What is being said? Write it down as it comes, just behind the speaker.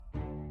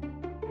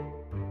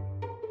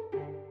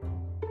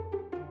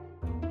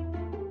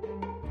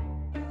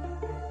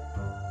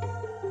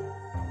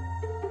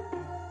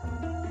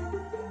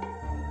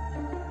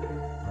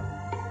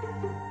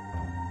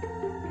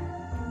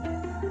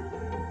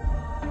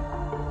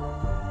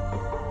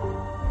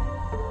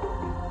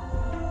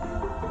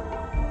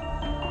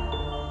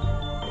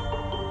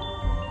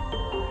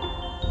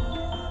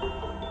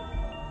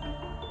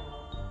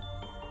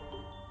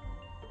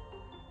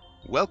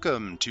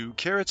Welcome to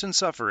Carrots and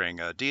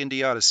Suffering, a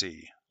D&D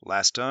Odyssey.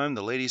 Last time,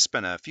 the ladies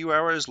spent a few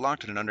hours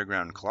locked in an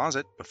underground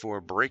closet before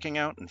breaking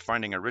out and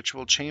finding a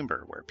ritual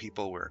chamber where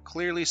people were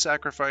clearly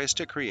sacrificed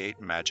to create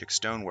magic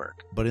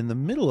stonework. But in the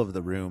middle of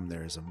the room,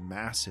 there is a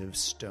massive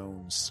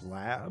stone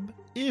slab.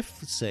 If,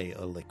 say,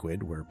 a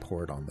liquid were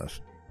poured on the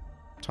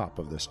top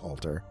of this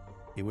altar,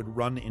 it would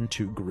run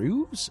into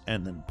grooves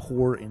and then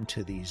pour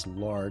into these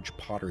large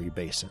pottery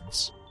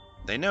basins.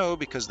 They know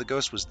because the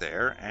ghost was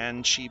there,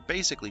 and she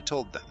basically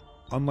told them.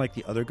 Unlike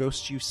the other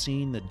ghosts you've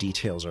seen, the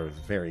details are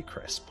very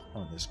crisp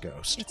on this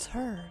ghost. It's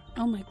her.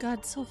 Oh my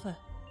god, Silva.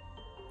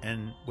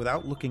 And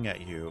without looking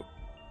at you,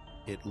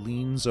 it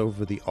leans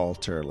over the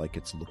altar like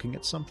it's looking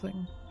at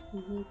something,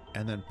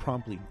 and then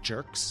promptly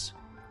jerks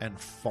and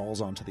falls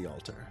onto the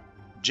altar.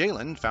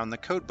 Jalen found the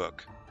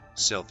codebook.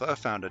 Silva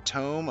found a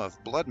tome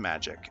of blood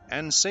magic,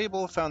 and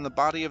Sable found the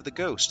body of the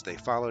ghost they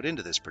followed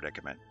into this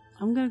predicament.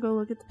 I'm gonna go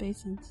look at the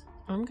basins.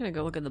 I'm gonna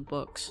go look at the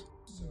books.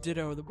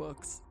 Ditto the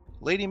books.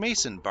 Lady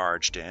Mason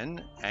barged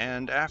in,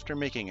 and after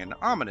making an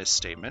ominous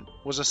statement,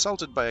 was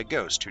assaulted by a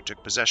ghost who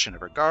took possession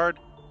of her guard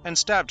and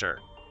stabbed her,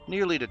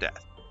 nearly to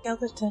death.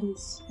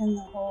 Skeletons in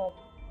the hole.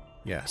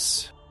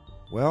 Yes.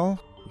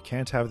 Well, we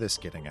can't have this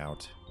getting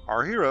out.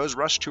 Our heroes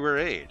rushed to her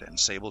aid, and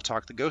Sable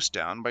talked the ghost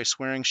down by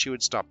swearing she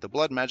would stop the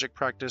blood magic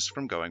practice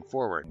from going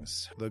forward.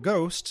 The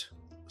ghost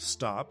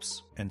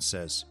stops and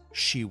says,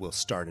 "She will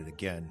start it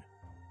again.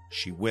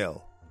 She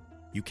will.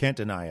 You can't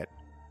deny it.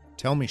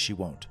 Tell me she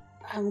won't."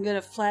 I'm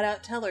gonna flat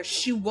out tell her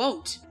she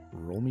won't.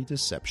 Roll me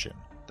deception.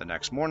 The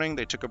next morning,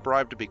 they took a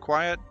bribe to be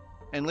quiet,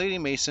 and Lady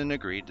Mason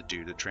agreed to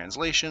do the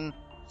translation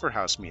for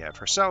House Miev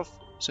herself,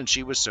 since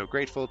she was so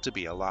grateful to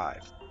be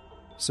alive.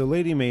 So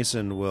Lady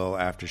Mason will,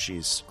 after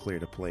she's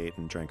cleared a plate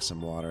and drank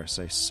some water,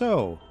 say,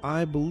 "So,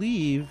 I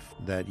believe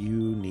that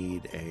you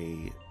need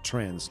a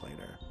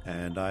translator,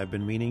 and I've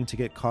been meaning to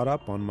get caught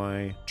up on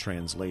my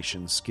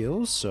translation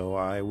skills, so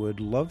I would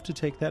love to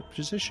take that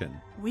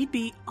position." We'd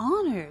be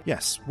honored.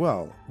 Yes,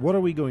 well, what are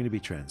we going to be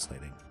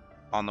translating?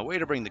 On the way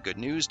to bring the good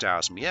news to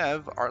House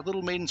Miev, our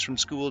little maidens from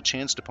school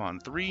chanced upon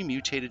 3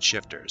 mutated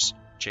shifters,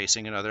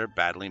 chasing another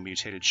badly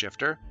mutated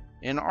shifter,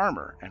 in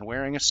armor and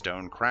wearing a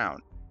stone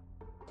crown.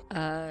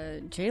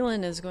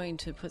 Jalen is going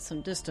to put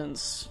some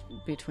distance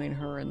between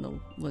her and the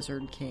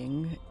Lizard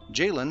King.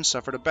 Jalen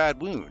suffered a bad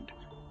wound,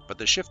 but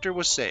the shifter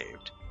was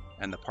saved,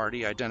 and the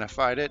party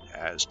identified it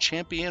as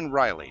Champion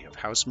Riley of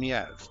House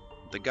Miev,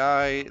 the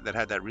guy that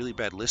had that really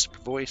bad lisp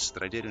voice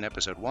that I did in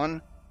episode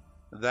 1,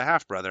 the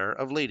half-brother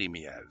of Lady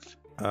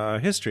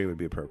Miev. History would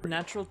be appropriate.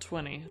 Natural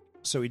 20.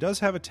 So he does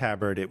have a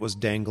tabard. It was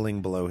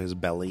dangling below his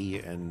belly,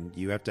 and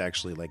you have to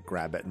actually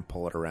grab it and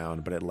pull it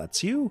around, but it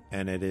lets you,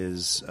 and it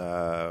is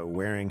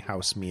wearing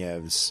House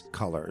Miev's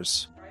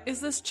colors. Is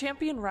this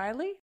Champion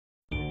Riley?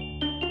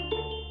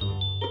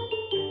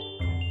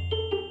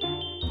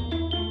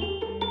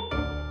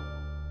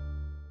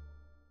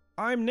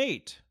 I'm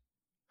Nate.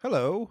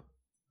 Hello.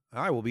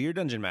 I will be your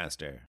dungeon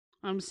master.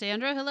 I'm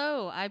Sandra.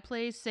 Hello. I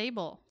play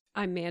Sable.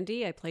 I'm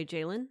Mandy. I play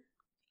Jalen.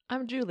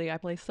 I'm Julie. I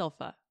play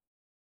Silpha.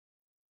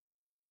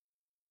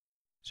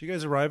 So you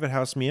guys arrive at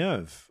House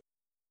Miev.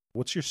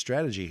 What's your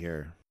strategy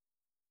here?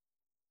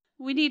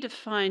 We need to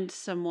find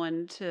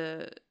someone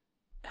to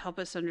help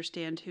us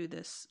understand who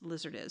this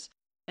lizard is,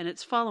 and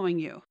it's following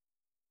you.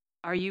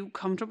 Are you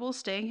comfortable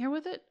staying here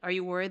with it? Are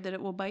you worried that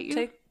it will bite you?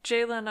 Take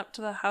Jalen up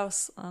to the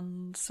house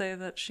and say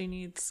that she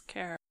needs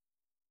care.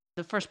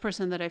 The first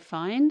person that I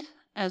find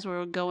as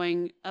we're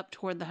going up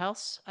toward the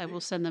house, I will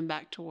send them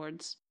back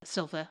towards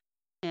Silva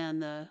and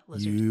the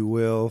lizard. You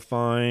will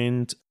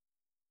find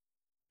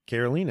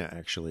Carolina,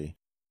 actually,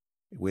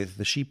 with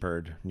the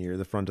sheepherd near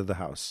the front of the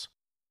house.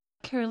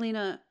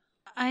 Carolina,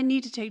 I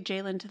need to take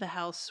Jalen to the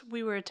house.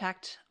 We were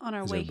attacked on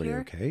our Is way everybody here.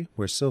 okay?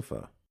 Where's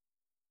Silpha?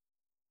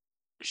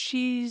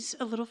 She's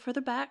a little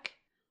further back.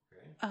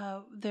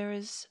 There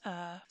is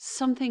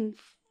something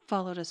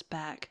followed us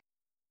back.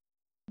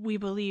 We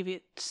believe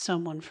it's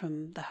someone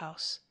from the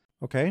house.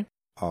 Okay,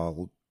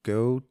 I'll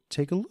go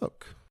take a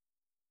look.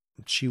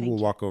 She Thank will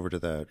you. walk over to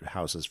the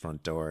house's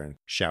front door and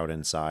shout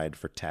inside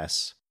for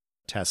Tess.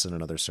 Tess and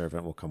another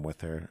servant will come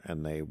with her,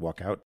 and they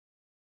walk out.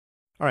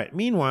 All right,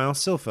 meanwhile,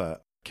 Silpha,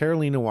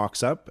 Carolina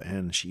walks up,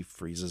 and she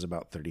freezes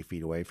about 30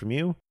 feet away from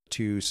you.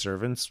 2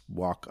 servants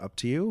walk up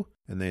to you,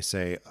 and they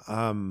say,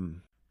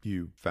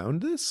 you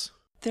found this?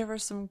 There were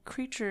some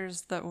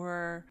creatures that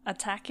were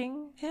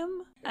attacking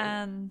him,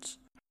 and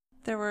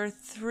there were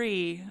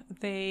 3.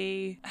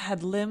 They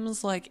had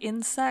limbs like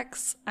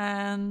insects,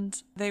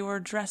 and they were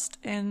dressed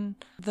in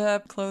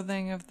the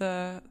clothing of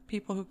the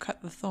people who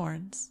cut the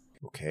thorns.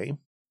 Okay.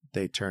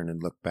 They turn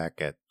and look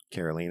back at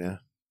Carolina.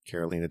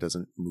 Carolina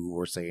doesn't move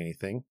or say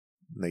anything.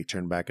 They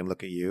turn back and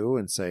look at you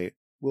and say,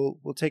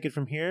 we'll take it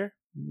from here.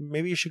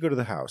 Maybe you should go to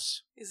the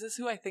house. Is this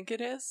who I think it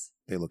is?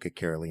 They look at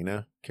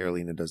Carolina.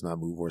 Carolina does not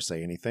move or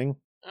say anything.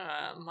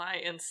 My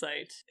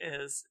insight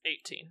is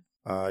 18.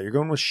 You're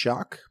going with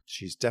shock?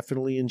 She's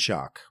definitely in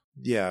shock.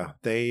 Yeah,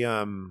 they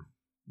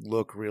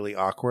look really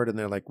awkward, and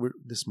they're like,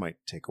 this might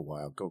take a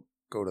while. Go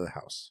to the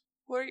house.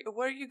 What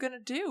are you going to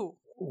do?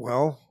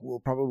 Well, we'll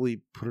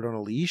probably put it on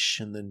a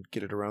leash and then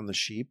get it around the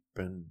sheep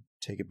and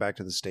take it back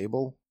to the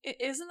stable.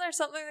 Isn't there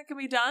something that can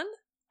be done?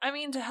 I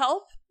mean, to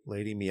help?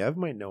 Lady Miev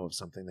might know of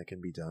something that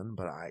can be done,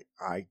 but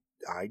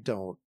I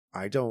don't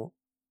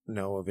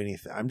know of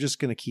anything. I'm just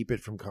going to keep it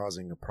from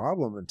causing a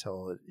problem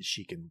until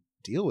she can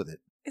deal with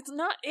it. It's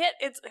not it.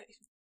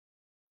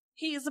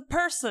 He is a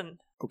person.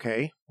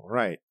 Okay, all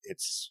right.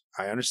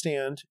 I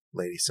understand,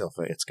 Lady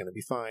Silpha. It's going to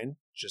be fine.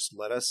 Just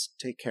let us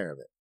take care of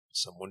it.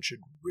 Someone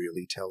should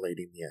really tell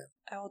Lady Miev.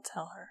 I will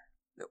tell her.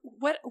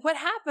 What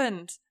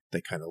happened?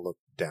 They kind of look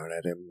down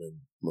at him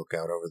and look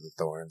out over the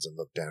thorns and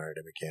look down at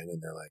him again,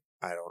 and they're like,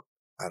 I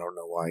don't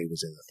know why he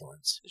was in the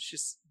thorns.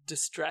 She's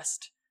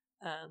distressed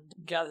and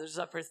gathers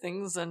up her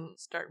things and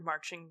start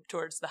marching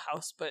towards the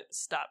house, but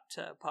stop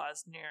to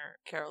pause near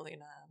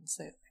Carolina and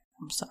say,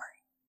 I'm sorry.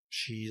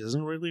 She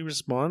doesn't really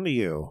respond to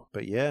you,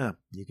 but yeah,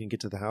 you can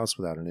get to the house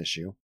without an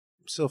issue.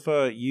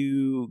 Silpha,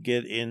 you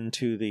get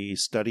into the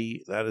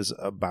study. That is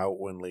about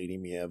when Lady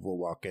Miev will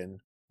walk in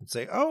and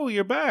say, "Oh,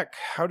 you're back.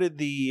 How did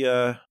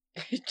the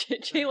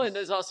Jalen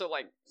is also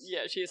like,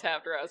 yeah, she's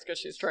half dressed because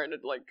she's trying to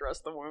like dress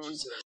the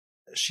wounds.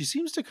 She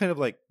seems to kind of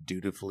like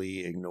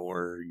dutifully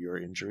ignore your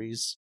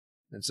injuries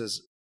and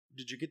says,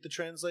 "Did you get the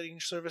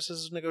translating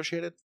services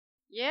negotiated?"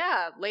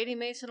 Yeah, Lady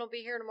Mason will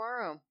be here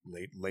tomorrow.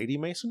 Lady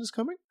Mason is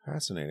coming?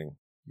 Fascinating.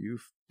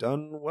 You've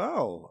done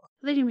well.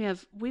 Lady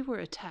Miev, we were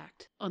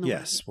attacked on the way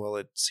Yes, here. well,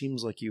 it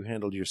seems like you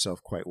handled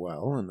yourself quite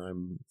well, and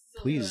I'm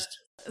pleased.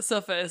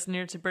 Silpha is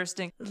near to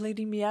bursting.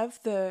 Lady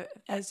Miev,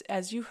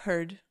 as you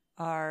heard,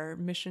 our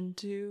mission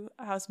to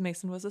House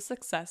Mason was a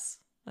success,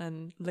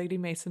 and Lady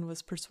Mason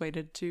was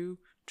persuaded to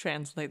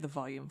translate the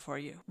volume for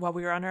you. While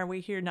we were on our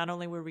way here, not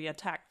only were we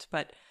attacked,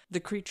 but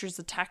the creatures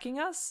attacking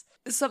us,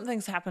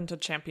 something's happened to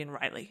Champion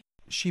Riley.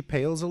 She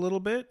pales a little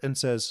bit and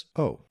says,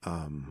 "Oh,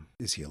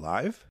 is he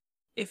alive?"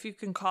 If you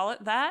can call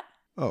it that.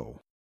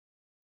 Oh.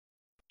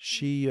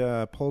 She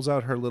pulls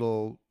out her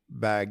little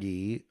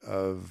baggie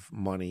of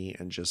money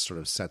and just sort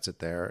of sets it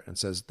there and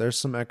says, "There's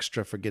some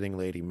extra for getting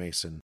Lady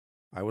Mason.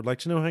 I would like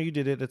to know how you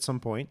did it at some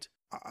point.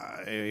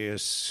 I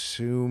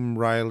assume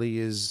Riley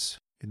is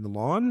in the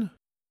lawn?"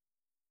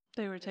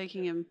 They were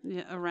taking him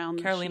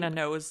around. Carolina the sheep.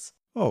 knows.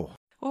 Oh,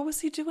 What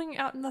was he doing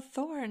out in the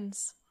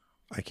thorns?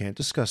 I can't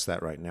discuss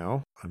that right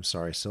now. I'm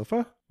sorry,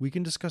 Silpha. We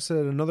can discuss it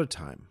at another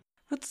time.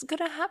 What's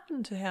gonna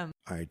happen to him?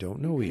 I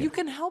don't know yet. You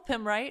can help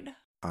him, right?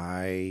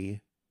 I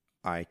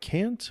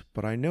can't,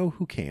 but I know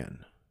who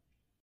can.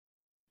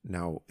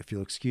 Now, if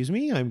you'll excuse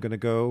me, I'm going to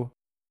go.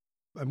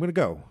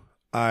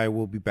 I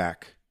will be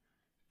back.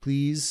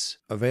 Please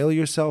avail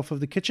yourself of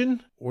the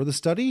kitchen or the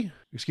study.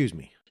 Excuse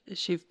me. Is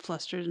she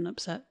flustered and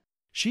upset?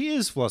 She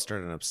is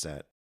flustered and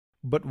upset,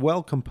 but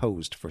well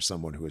composed for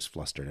someone who is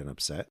flustered and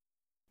upset.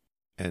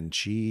 And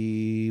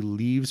she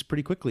leaves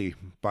pretty quickly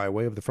by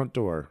way of the front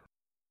door.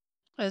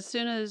 As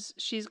soon as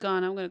she's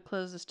gone, I'm going to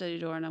close the study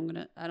door,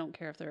 and I don't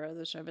care if there are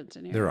other servants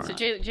in here. There are. So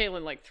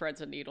Jalen like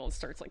threads a needle and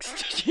starts like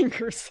stitching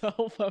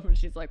herself up, and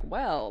she's like,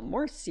 "Well,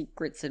 more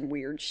secrets and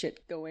weird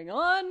shit going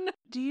on.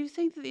 Do you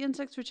think that the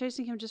insects were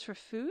chasing him just for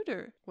food,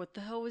 or? What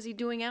the hell was he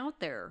doing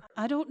out there?"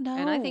 I don't know.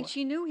 And I think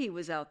she knew he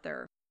was out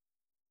there.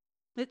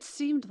 It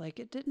seemed like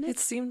it, didn't it? It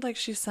seemed like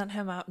she sent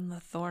him out in the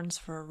thorns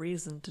for a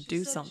reason to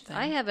do something.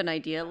 I have an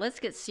idea.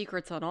 Let's get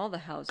secrets on all the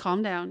houses.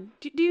 Calm down.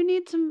 Do you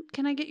need some?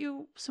 Can I get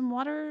you some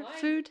water,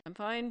 food, I'm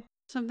fine.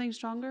 something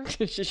stronger?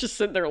 She's just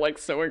sitting there like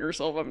sewing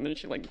herself up, and then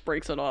she like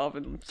breaks it off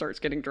and starts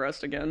getting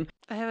dressed again.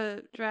 I have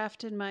a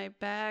draft in my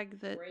bag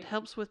that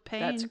helps with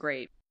pain. That's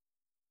great.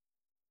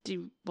 Do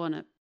you want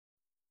to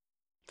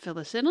fill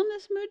us in on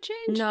this mood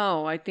change?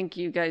 No, I think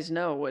you guys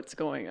know what's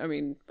going. I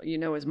mean, you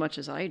know as much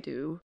as I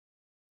do.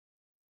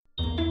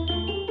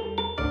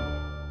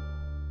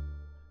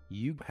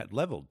 You had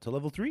leveled to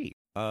level 3.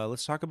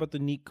 Let's talk about the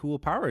neat, cool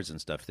powers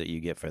and stuff that you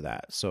get for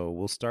that. So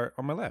we'll start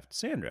on my left.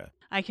 Sandra.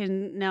 I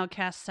can now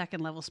cast second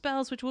level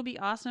spells, which will be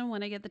awesome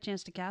when I get the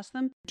chance to cast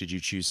them. Did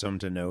you choose some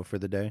to know for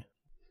the day?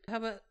 How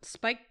about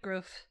spike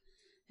growth?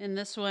 In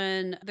this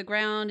one, the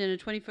ground in a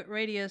 20-foot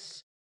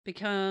radius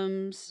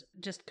becomes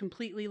just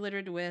completely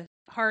littered with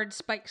hard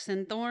spikes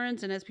and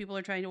thorns, and as people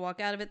are trying to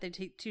walk out of it, they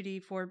take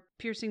 2d4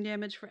 piercing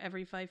damage for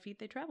every 5 feet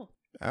they travel.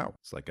 Ow.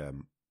 It's like a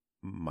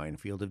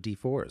minefield of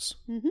D4s.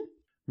 Mm-hmm.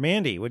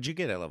 Mandy, what'd you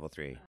get at level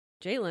 3?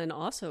 Jalen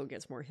also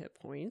gets more hit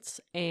points,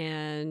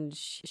 and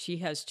she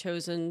has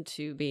chosen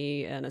to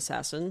be an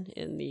assassin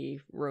in the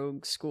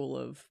rogue school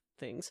of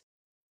things.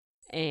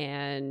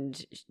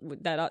 And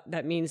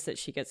that means that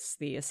she gets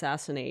the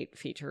assassinate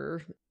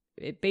feature.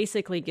 It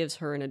basically gives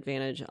her an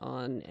advantage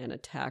on an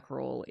attack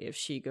roll if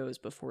she goes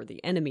before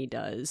the enemy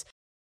does.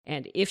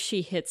 And if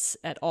she hits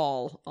at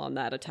all on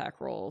that attack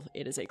roll,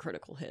 it is a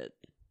critical hit.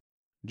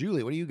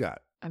 Julie, what do you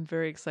got? I'm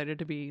very excited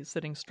to be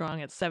sitting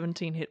strong at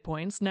 17 hit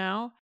points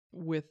now.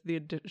 With the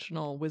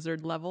additional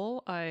wizard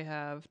level, I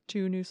have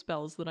 2 new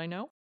spells that I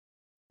know,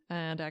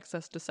 and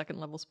access to second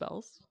level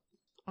spells.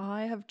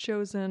 I have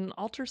chosen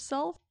Alter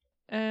Self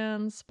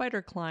and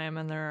Spider Climb,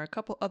 and there are a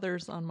couple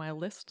others on my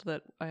list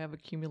that I have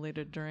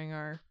accumulated during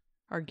our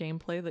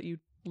gameplay that you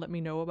let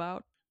me know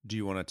about. Do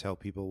you want to tell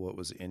people what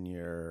was in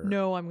your...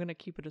 No, I'm going to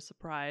keep it a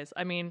surprise.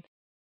 I mean,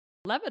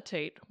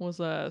 levitate was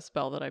a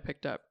spell that I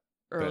picked up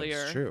earlier.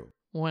 That's true.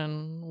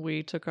 When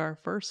we took our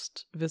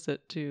first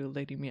visit to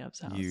Lady Miev's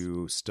house.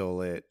 You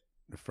stole it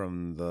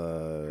from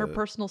her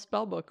personal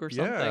spell book or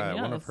something. Yeah,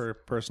 yes. one of her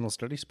personal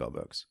study spell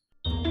books.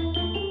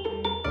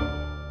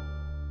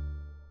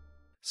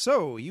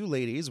 So, you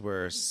ladies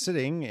were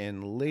sitting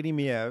in Lady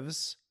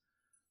Miev's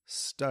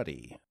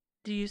study.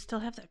 Do you still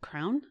have that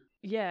crown?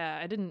 Yeah,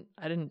 I didn't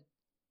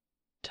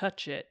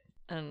touch it,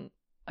 and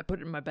I put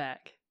it in my bag.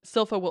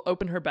 Silpha will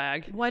open her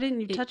bag. Why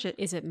didn't you touch it?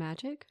 Is it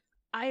magic?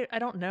 I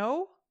don't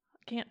know.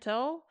 Can't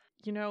tell.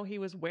 You know, he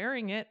was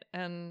wearing it,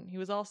 and he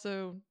was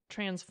also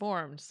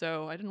transformed,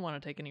 so I didn't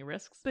want to take any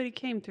risks. But he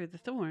came through the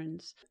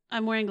thorns.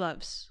 I'm wearing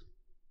gloves.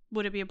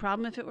 Would it be a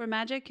problem if it were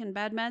magic and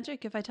bad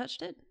magic if I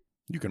touched it?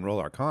 You can roll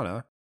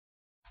Arcana.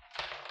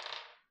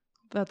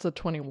 That's a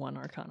 21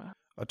 Arcana.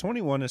 A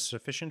 21 is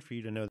sufficient for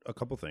you to know a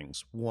couple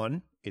things.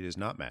 1, it is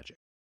not magic.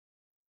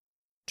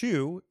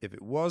 2, if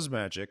it was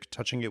magic,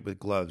 touching it with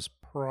gloves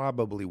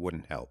probably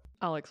wouldn't help.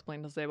 I'll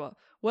explain to Zeba.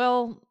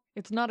 Well,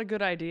 it's not a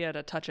good idea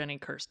to touch any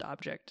cursed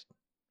object,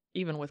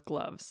 even with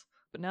gloves.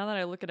 But now that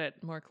I look at it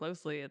more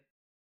closely, I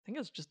think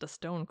it's just a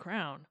stone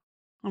crown.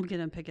 I'm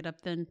going to pick it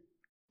up then.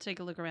 Take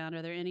a look around.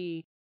 Are there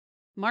any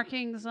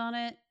markings on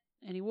it?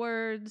 Any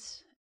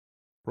words?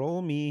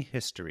 Roll me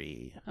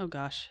history. Oh,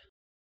 gosh.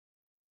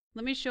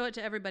 Let me show it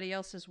to everybody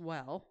else as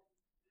well.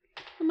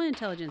 Well, my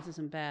intelligence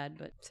isn't bad,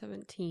 but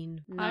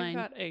 17. 9. I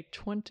got a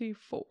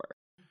 24.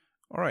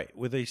 All right,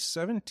 with a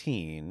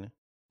 17,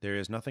 there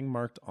is nothing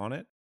marked on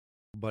it,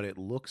 but it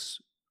looks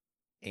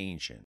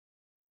ancient.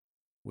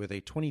 With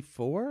a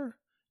 24,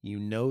 you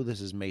know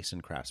this is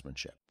Mason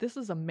craftsmanship. This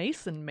is a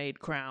Mason-made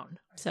crown.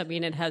 Does that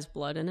mean it has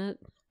blood in it?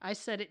 I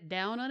set it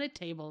down on a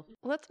table.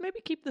 Let's maybe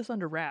keep this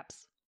under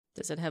wraps.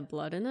 Does it have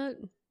blood in it?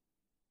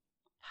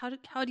 How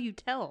do you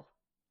tell?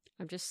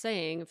 I'm just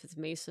saying, if it's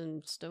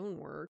Mason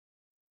stonework.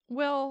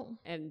 Well,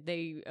 And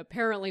they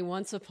apparently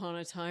once upon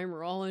a time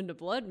were all into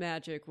blood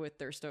magic with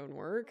their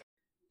stonework.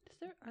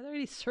 Are there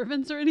any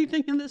servants or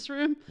anything in this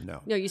room?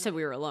 No. No, you said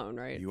we were alone,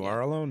 right? You are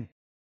alone.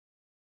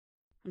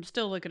 I'm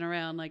still looking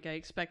around like I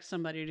expect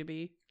somebody to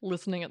be.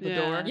 listening at the Yeah.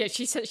 door. Yeah,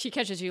 she said she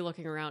catches you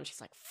looking around.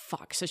 She's like,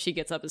 fuck. So she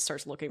gets up and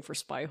starts looking for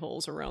spy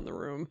holes around the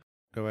room.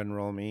 Go ahead and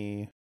roll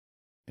me.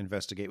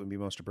 Investigate would be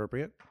most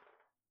appropriate.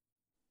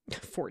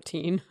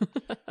 14.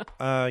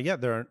 Yeah,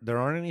 there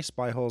aren't any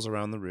spy holes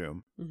around the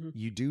room. Mm-hmm.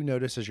 You do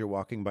notice as you're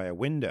walking by a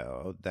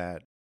window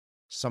that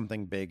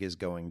something big is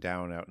going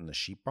down out in the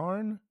sheep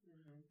barn.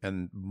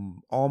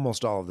 And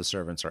almost all of the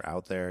servants are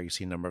out there. You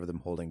see a number of them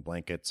holding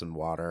blankets and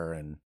water.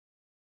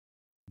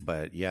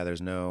 But yeah,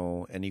 there's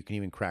no... And you can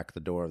even crack the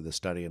door of the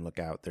study and look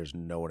out. There's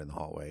no one in the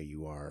hallway.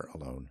 You are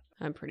alone.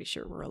 I'm pretty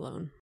sure we're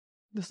alone.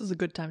 This is a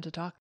good time to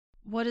talk.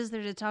 What is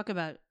there to talk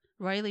about?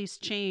 Riley's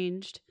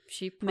changed.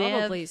 She May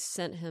have- probably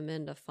sent him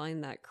in to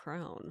find that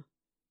crown.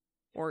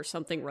 Or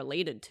something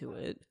related to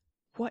it.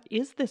 What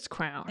is this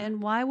crown?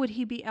 And why would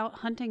he be out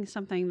hunting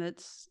something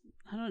that's,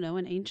 I don't know,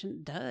 an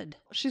ancient dud?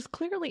 She's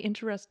clearly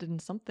interested in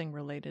something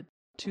related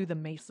to the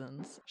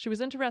Masons. She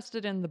was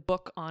interested in the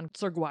book on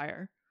Sir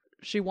Guire.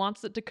 She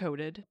wants it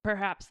decoded.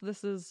 Perhaps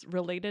this is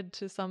related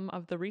to some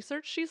of the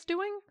research she's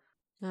doing?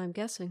 I'm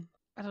guessing.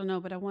 I don't know,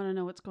 but I want to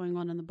know what's going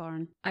on in the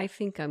barn. I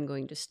think I'm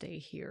going to stay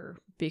here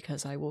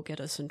because I will get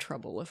us in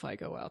trouble if I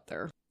go out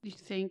there. You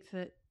think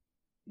that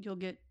you'll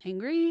get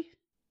angry?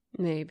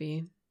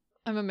 Maybe.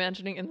 I'm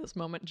imagining in this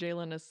moment,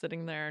 Jalen is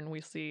sitting there and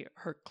we see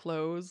her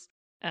clothes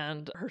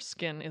and her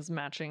skin is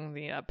matching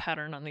the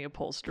pattern on the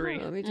upholstery.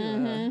 Oh, let me do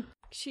that.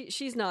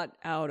 She's not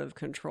out of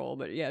control,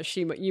 but yeah,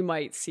 you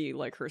might see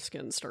like her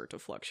skin start to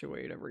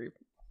fluctuate every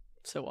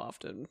so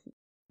often.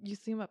 You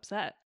seem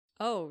upset.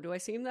 Oh, do I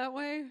seem that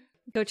way?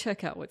 Go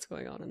check out what's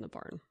going on in the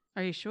barn.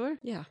 Are you sure?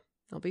 Yeah,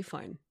 I'll be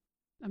fine.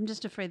 I'm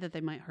just afraid that they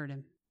might hurt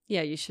him.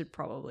 Yeah, you should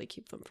probably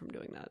keep them from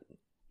doing that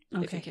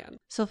if you can.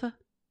 Silpha?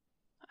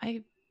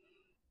 I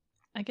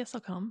guess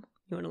I'll come.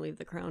 You want to leave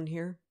the crown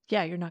here?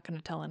 Yeah, you're not going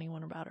to tell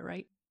anyone about it,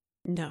 right?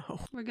 No.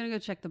 We're going to go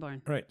check the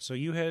barn. All right, so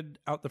you head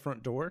out the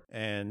front door,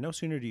 and no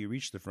sooner do you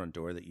reach the front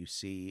door that you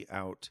see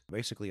out,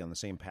 basically on the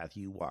same path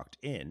you walked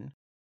in,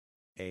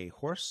 a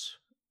horse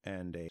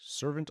and a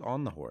servant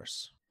on the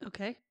horse.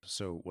 Okay.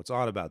 So what's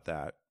odd about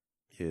that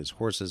is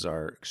horses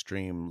are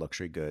extreme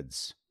luxury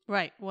goods.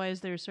 Right. Why is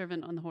there a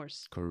servant on the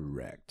horse?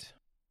 Correct.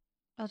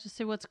 I'll just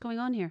say what's going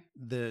on here.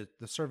 The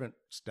servant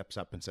steps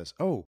up and says,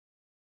 "Oh,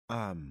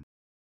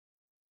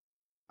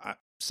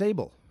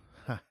 Sable,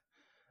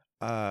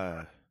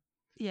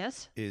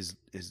 Yes? is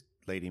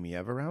Lady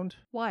Mieve around?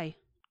 Why?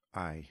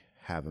 I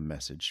have a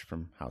message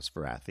from House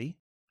Varathi.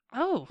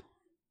 Oh.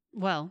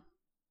 Well,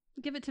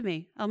 give it to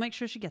me. I'll make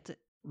sure she gets it.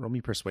 Roll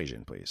me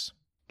persuasion, please."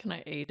 Can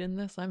I aid in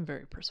this? I'm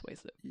very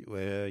persuasive.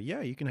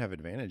 Yeah, you can have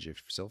advantage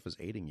if Sylph is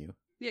aiding you.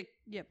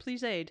 Yeah,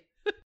 please aid.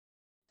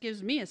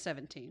 Gives me a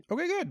 17.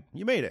 Okay, good.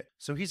 You made it.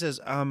 So he says,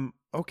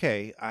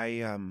 okay,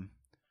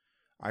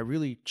 I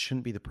really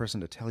shouldn't be the person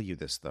to tell you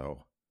this,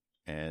 though.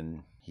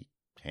 And he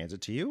hands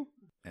it to you,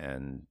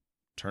 and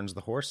turns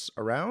the horse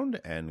around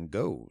and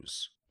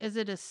goes. Is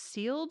it a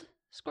sealed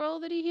scroll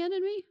that he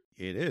handed me?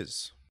 It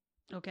is.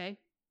 Okay.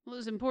 Well, it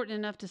was important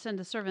enough to send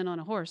a servant on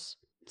a horse,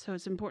 so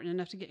it's important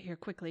enough to get here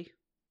quickly.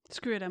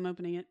 Screw it, I'm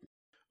opening it.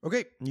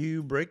 Okay,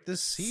 you break the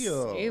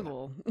seal.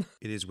 Stable.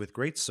 It is with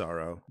great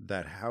sorrow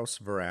that House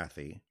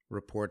Varathi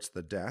reports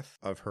the death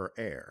of her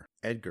heir,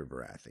 Edgar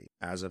Varathi.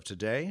 As of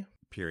today,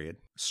 period,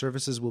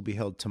 services will be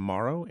held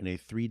tomorrow in a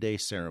 3-day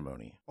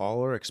ceremony.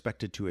 All are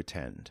expected to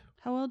attend.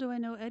 How well do I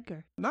know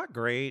Edgar? Not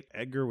great.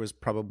 Edgar was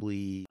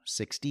probably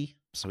 60,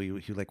 so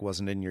he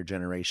wasn't in your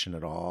generation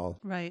at all.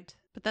 Right.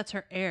 But that's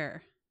her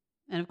heir.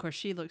 And of course,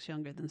 she looks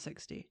younger than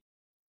 60.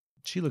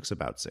 She looks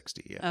about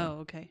 60, yeah. Oh,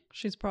 okay.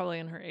 She's probably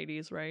in her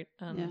 80s, right?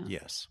 Yeah.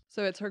 Yes.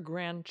 So it's her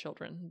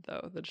grandchildren,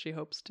 though, that she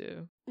hopes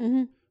to.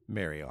 Mm-hmm.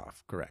 Marry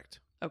off, correct.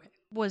 Okay.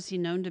 Was he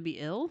known to be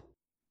ill?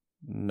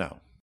 No.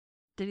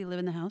 Did he live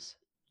in the house?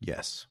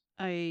 Yes.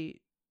 I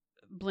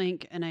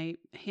blink and I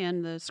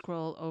hand the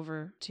scroll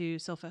over to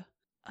Silpha.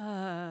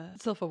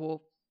 Silpha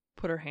will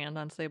put her hand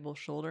on Sable's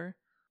shoulder.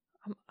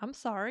 I'm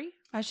sorry.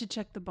 I should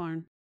check the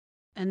barn.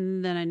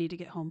 And then I need to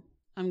get home.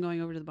 I'm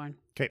going over to the barn.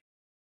 Okay.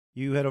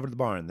 You head over to the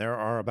barn. There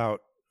are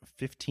about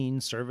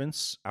 15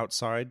 servants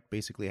outside,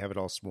 basically have it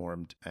all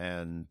swarmed.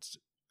 And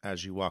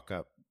as you walk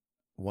up,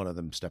 one of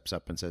them steps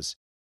up and says,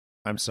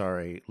 I'm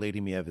sorry, Lady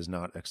Miev is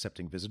not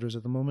accepting visitors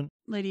at the moment.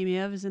 Lady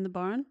Miev is in the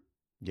barn?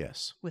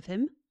 Yes. With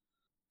him?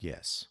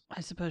 Yes.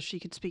 I suppose she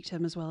could speak to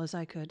him as well as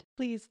I could.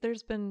 Please,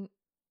 there's been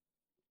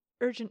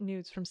urgent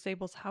news from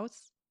Sable's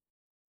house.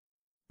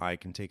 I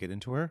can take it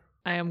into her.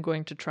 I am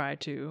going to try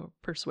to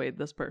persuade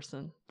this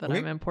person that Okay.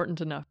 I'm important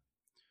enough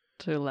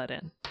to let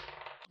in.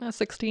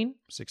 16?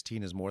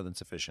 16 is more than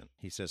sufficient.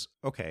 He says,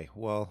 okay,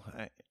 well,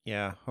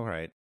 yeah, all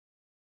right.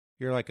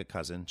 You're like a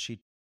cousin.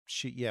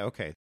 Yeah,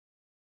 okay.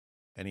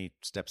 And he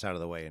steps out of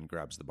the way and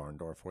grabs the barn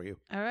door for you.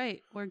 All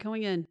right, we're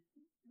going in.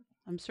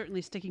 I'm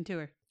certainly sticking to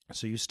her.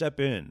 So you step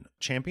in.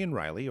 Champion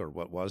Riley, or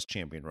what was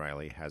Champion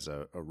Riley, has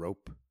a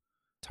rope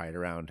tied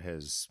around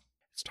his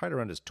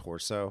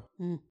torso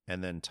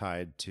and then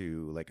tied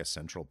to like a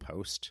central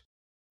post.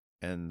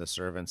 And the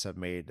servants have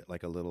made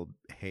like a little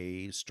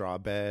hay straw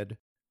bed.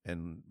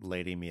 And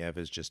Lady Miev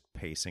is just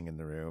pacing in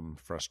the room,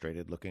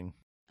 frustrated looking.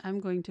 I'm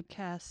going to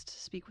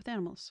cast Speak with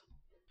Animals.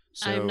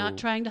 So, I am not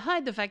trying to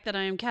hide the fact that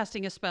I am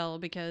casting a spell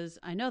because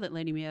I know that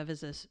Lady Miev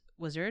is a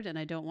wizard and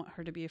I don't want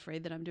her to be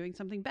afraid that I'm doing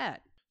something bad.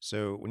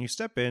 So when you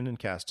step in and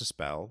cast a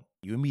spell,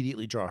 you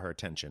immediately draw her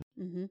attention.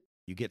 Mm-hmm.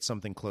 You get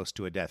something close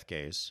to a death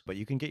gaze, but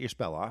you can get your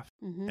spell off.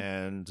 Mm-hmm.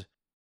 And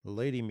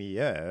Lady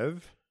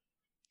Miev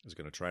is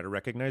going to try to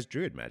recognize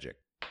druid magic.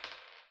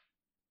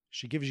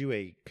 She gives you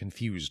a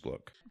confused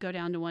look. Go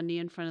down to one knee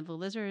in front of the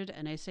lizard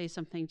and I say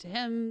something to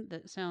him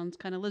that sounds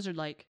kind of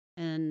lizard-like.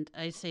 And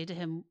I say to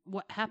him,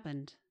 what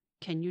happened?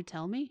 Can you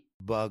tell me?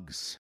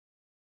 Bugs.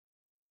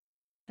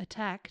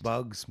 Attacked.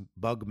 Bugs.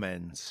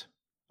 Bugmen's.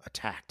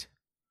 Attacked.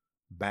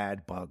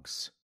 Bad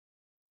bugs.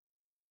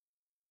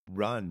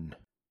 Run.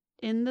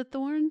 In the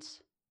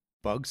thorns?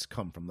 Bugs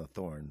come from the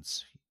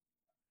thorns.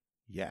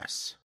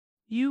 Yes.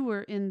 You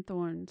were in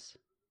thorns.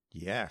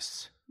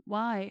 Yes.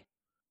 Why?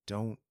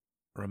 Don't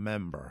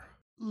remember.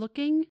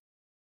 Looking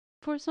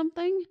for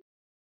something?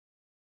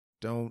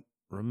 Don't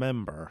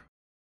remember.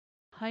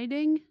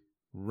 Hiding?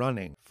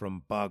 Running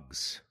from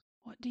bugs.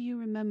 What do you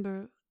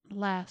remember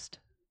last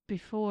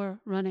before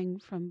running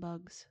from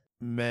bugs?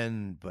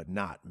 Men, but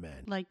not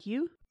men. Like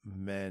you?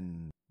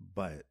 Men,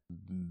 but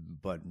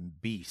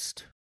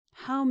beast.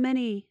 How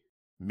many?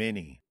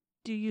 Many.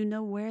 Do you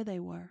know where they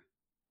were?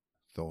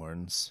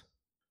 Thorns.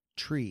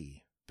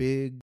 Tree.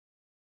 Big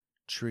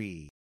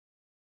tree.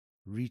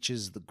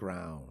 Reaches the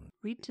ground.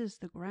 Reaches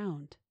the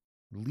ground.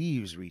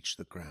 Leaves reach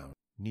the ground.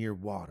 Near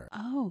water.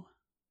 Oh.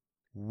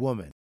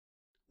 Woman.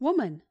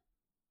 Woman.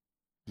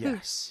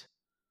 Yes.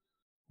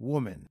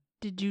 Woman.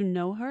 Did you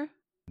know her?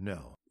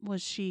 No.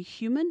 Was she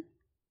human?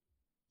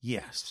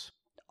 Yes.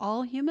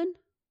 All human?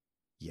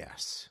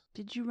 Yes.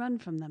 Did you run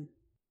from them?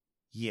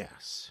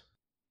 Yes.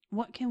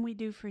 What can we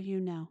do for you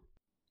now?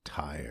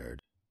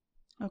 Tired.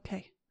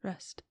 Okay,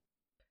 rest.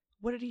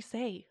 What did he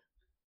say?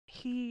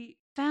 He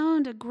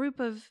found a group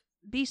of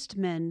beast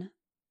men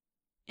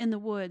in the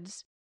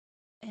woods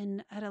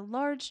and at a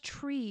large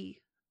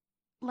tree,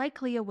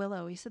 likely a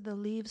willow. He said the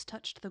leaves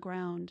touched the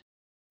ground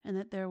and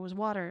that there was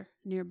water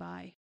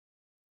nearby.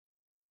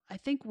 I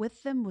think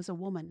with them was a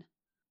woman,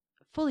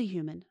 fully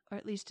human, or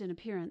at least in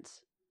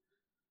appearance.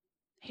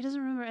 He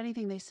doesn't remember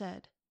anything they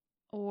said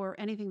or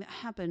anything that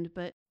happened,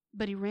 but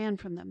he ran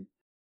from them.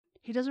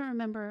 He doesn't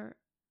remember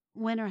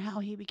when or how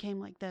he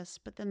became like this,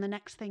 but then the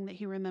next thing that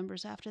he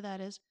remembers after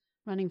that is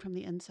running from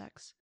the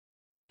insects.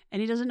 And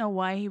he doesn't know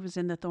why he was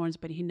in the thorns,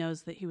 but he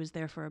knows that he was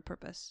there for a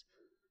purpose.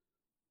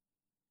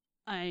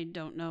 I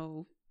don't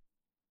know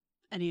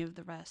any of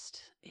the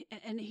rest.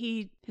 And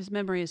his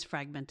memory is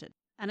fragmented.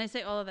 And I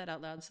say all of that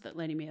out loud so that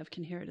Lady Miev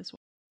can hear it as well.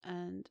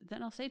 And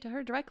then I'll say to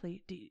her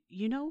directly, do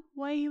you know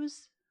why he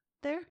was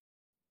there?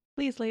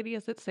 Please, lady,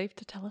 is it safe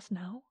to tell us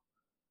now?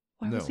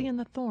 Why was No. he in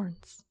the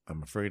thorns?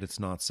 I'm afraid it's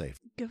not safe.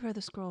 Give her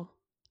the scroll.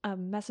 A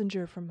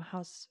messenger from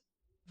House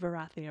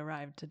Varathi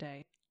arrived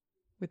today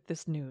with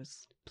this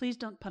news. Please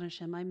don't punish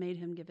him. I made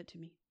him give it to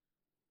me.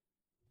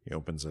 He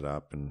opens it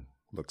up and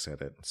looks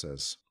at it and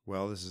says,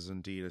 "Well, this is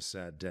indeed a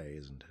sad day,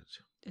 isn't it?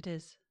 It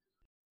is.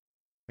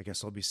 I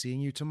guess I'll be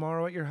seeing you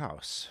tomorrow at your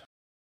house."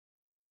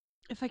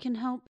 If I can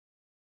help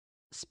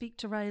speak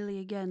to Riley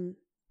again,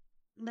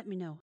 let me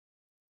know.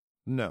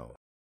 No.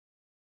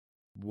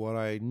 What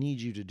I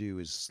need you to do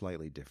is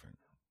slightly different.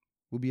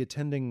 We'll be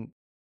attending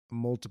a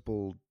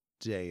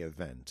multiple-day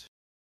event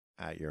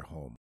at your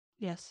home.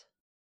 Yes.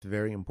 It's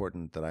very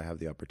important that I have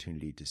the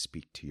opportunity to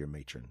speak to your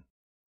matron,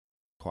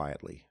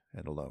 quietly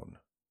and alone.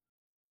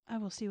 I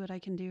will see what I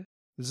can do.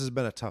 This has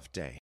been a tough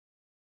day.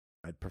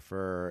 I'd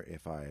prefer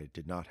if I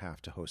did not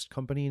have to host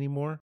company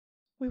anymore.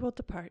 We will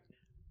depart.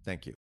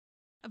 Thank you.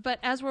 But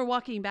as we're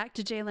walking back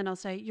to Jalen, I'll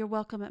say, "You're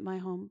welcome at my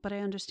home, but I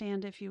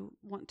understand if you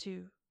want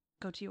to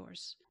go to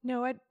yours."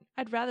 No,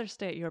 I'd rather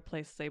stay at your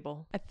place,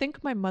 Sable. I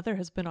think my mother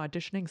has been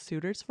auditioning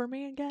suitors for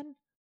me again.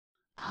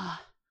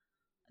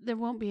 There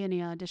won't be any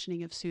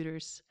auditioning of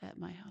suitors at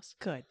my house.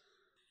 Good.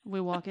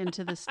 We walk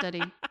into the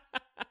study.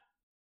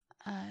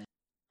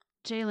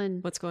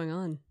 Jalen, What's going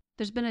on?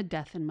 there's been a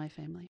death in my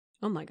family.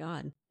 Oh my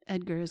God.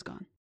 Edgar is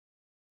gone.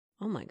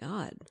 Oh my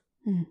God.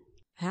 Hmm.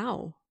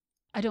 How?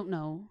 I don't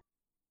know.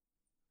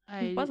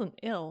 He wasn't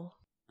ill.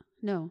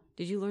 No.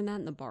 Did you learn that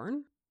in the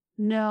barn?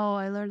 No,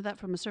 I learned that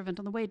from a servant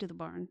on the way to the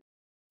barn.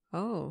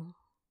 Oh,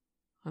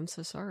 I'm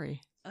so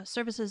sorry.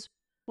 Services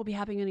will be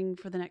happening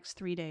for the next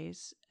 3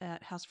 days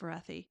at House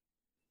Varathi.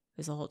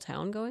 Is the whole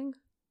town going?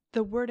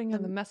 The wording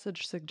in the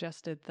message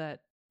suggested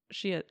that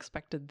she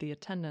expected the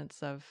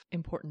attendance of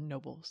important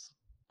nobles.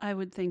 I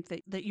would think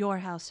that your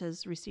house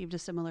has received a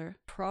similar...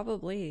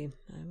 Probably,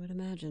 I would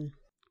imagine.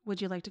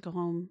 Would you like to go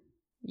home?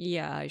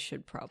 Yeah, I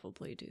should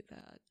probably do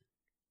that.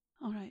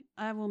 All right.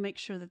 I will make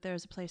sure that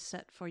there's a place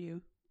set for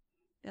you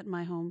at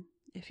my home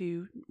if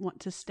you want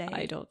to stay.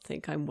 I don't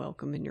think I'm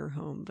welcome in your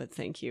home, but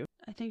thank you.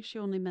 I think she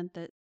only meant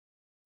that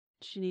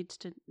she needs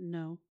to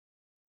know.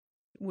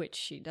 Which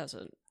she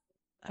doesn't.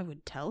 I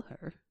would tell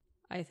her.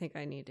 I think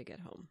I need to get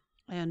home.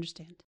 I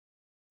understand.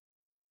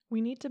 We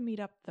need to meet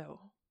up,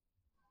 though.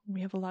 We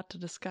have a lot to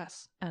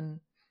discuss, and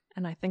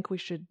I think we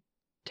should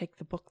take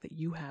the book that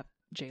you have,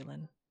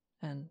 Jalen,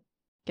 and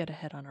get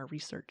ahead on our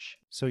research.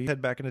 So you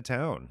head back into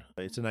town.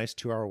 It's a nice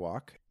 2-hour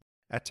walk.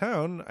 At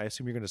town, I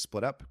assume you're going to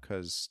split up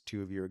because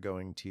 2 of you are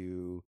going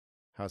to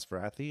House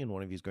Varathi and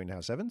 1 of you is going to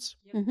House Evans.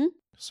 Yep. Mm-hmm.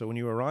 So when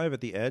you arrive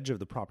at the edge of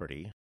the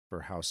property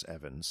for House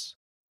Evans,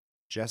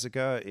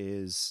 Jessica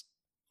is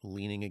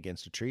leaning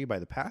against a tree by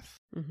the path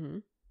Mm-hmm.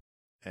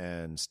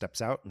 and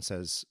steps out and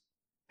says,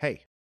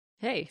 "Hey,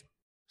 Hey,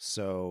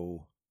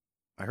 so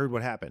I heard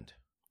what happened.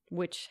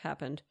 which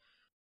happened?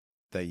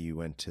 That you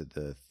went to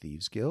the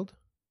Thieves Guild?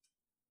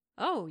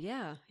 Oh,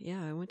 yeah.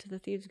 Yeah, I went to the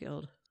Thieves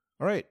Guild.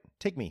 All right,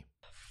 take me.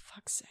 For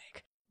fuck's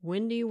sake.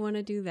 When do you want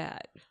to do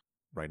that?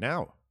 Right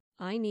now.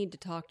 I need to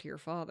talk to your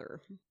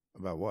father.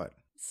 About what?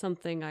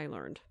 Something I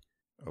learned.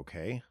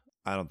 Okay.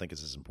 I don't think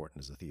it's as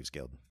important as the Thieves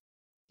Guild.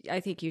 I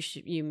think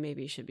you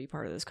maybe should be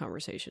part of this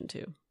conversation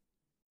too.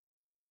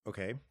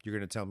 Okay, you're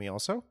going to tell me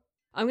also?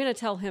 I'm going to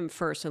tell him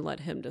first and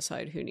let him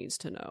decide who needs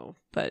to know.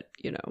 But,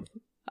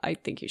 I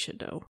think you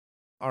should know.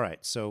 All right,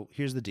 so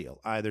here's the deal.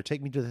 Either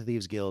take me to the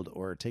Thieves Guild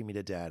or take me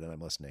to Dad and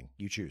I'm listening.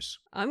 You choose.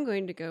 I'm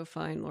going to go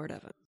find Lord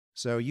Evan.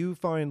 So you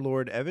find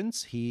Lord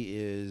Evans. He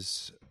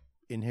is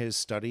in his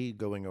study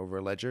going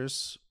over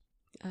ledgers.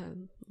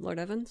 Lord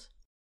Evans?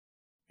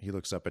 He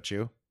looks up at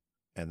you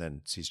and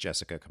then sees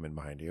Jessica come in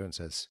behind you and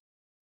says,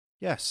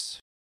 "Yes,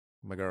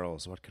 my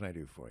girls, what can I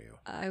do for you?"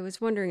 I was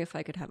wondering if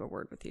I could have a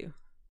word with you.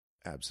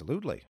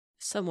 Absolutely.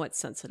 Somewhat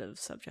sensitive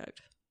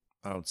subject.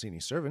 I don't see any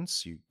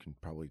servants. You can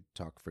probably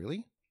talk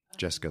freely.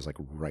 Jessica's like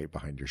right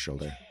behind your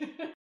shoulder.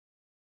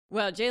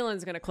 Well,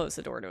 Jalen's going to close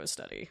the door to his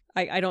study.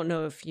 I don't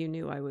know if you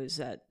knew I was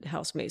at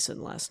House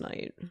Mason last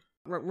night,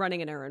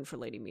 running an errand for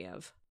Lady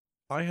Miev.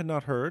 I had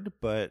not heard,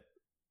 but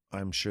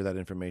I'm sure that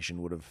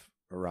information would have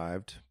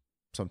arrived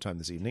sometime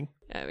this evening.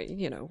 I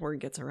mean, word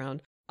gets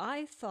around.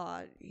 I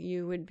thought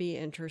you would be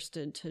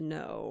interested to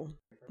know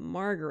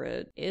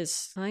Margaret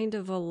is kind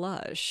of a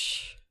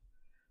lush.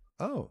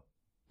 Oh.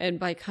 And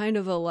by kind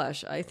of a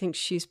lush, I think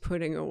she's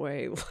putting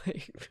away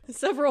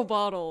several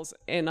bottles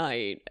a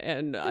night.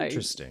 And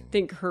Interesting. I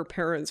think her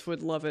parents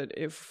would love it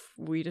if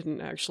we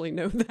didn't actually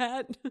know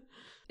that.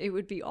 It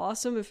would be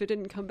awesome if it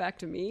didn't come back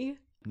to me.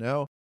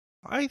 No,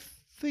 I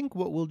think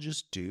what we'll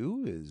just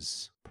do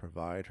is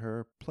provide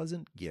her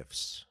pleasant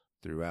gifts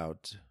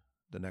throughout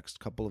the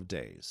next couple of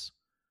days.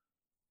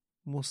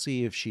 We'll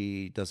see if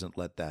she doesn't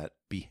let that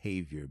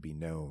behavior be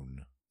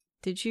known.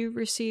 Did you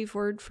receive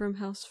word from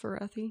House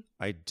Varathi?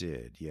 I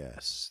did,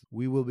 yes.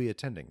 We will be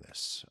attending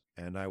this,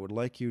 and I would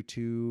like you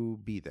to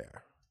be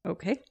there.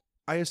 Okay.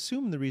 I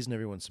assume the reason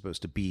everyone's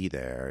supposed to be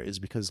there is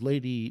because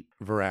Lady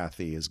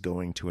Varathi is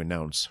going to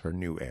announce her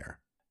new heir,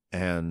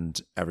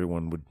 and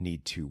everyone would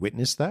need to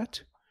witness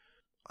that.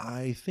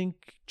 I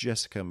think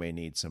Jessica may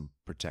need some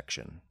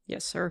protection.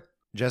 Yes, sir.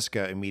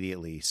 Jessica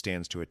immediately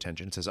stands to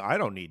attention and says, I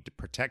don't need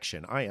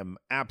protection. I am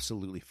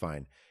absolutely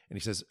fine. And he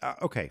says,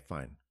 okay,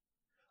 fine.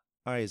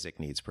 Isaac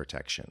needs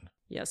protection.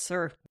 Yes,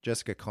 sir.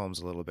 Jessica calms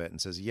a little bit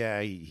and says,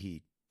 yeah,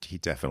 he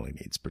definitely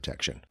needs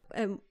protection.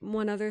 And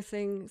one other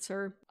thing,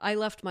 sir. I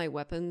left my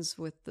weapons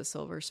with the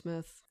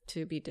silversmith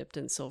to be dipped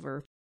in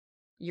silver.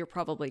 You're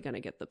probably going to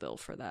get the bill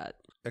for that.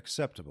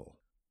 Acceptable.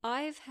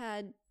 I've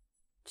had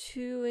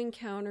 2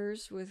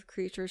 encounters with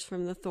creatures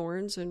from the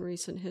Thorns in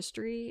recent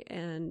history,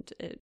 and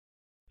it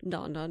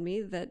dawned on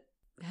me that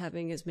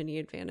having as many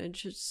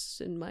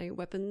advantages in my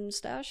weapon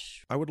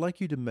stash. I would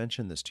like you to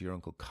mention this to your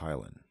Uncle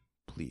Kylan,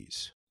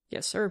 please.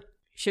 Yes, sir.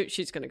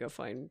 She's going to go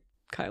find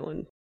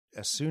Kylan.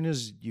 As soon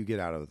as you get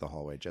out of the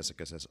hallway,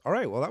 Jessica says, all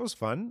right, well, that was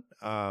fun.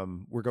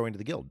 We're going to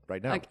the guild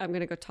right now. I'm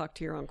going to go talk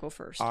to your uncle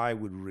first. I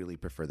would really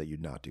prefer that you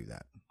not do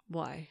that.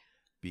 Why?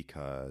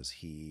 Because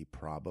he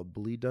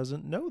probably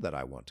doesn't know that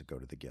I want to go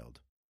to the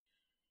guild.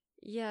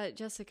 Yeah,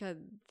 Jessica,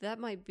 that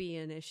might be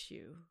an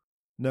issue.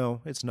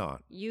 No, it's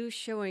not. You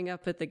showing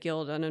up at the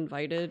guild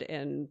uninvited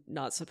and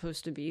not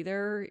supposed to be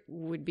there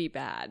would be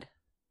bad.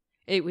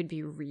 It would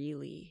be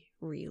really,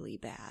 really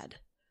bad.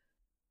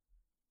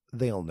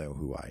 They'll know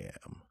who I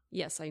am.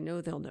 Yes, I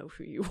know they'll know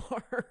who you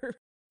are.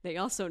 They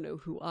also know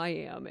who I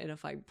am, and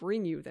if I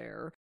bring you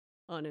there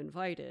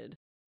uninvited,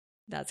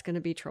 that's going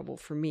to be trouble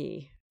for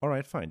me. All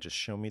right, fine. Just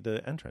show me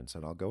the entrance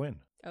and I'll go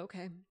in.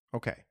 Okay.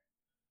 Okay.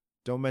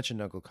 Don't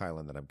mention Uncle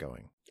Kylan that I'm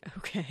going.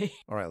 Okay.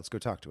 All right, let's go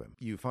talk to him.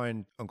 You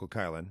find Uncle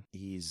Kylan.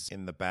 He's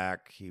in the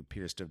back. He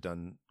appears to have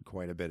done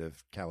quite a bit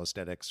of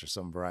calisthenics or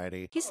some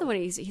variety. He's the one,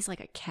 he's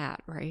like a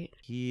cat, right?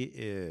 He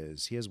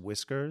is. He has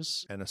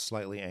whiskers and a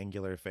slightly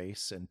angular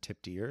face and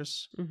tipped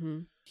ears. Mm-hmm.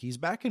 He's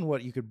back in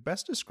what you could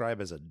best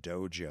describe as a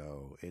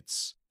dojo.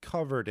 It's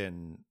covered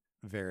in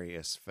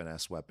various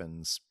finesse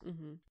weapons,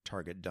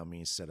 target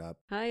dummies set up.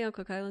 Hi,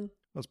 Uncle Kylan.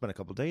 Well, it's been a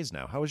couple days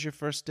now. How was your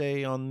first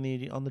day on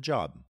the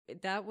job?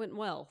 That went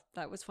well.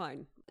 That was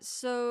fine.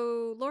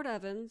 So Lord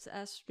Evans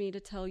asked me to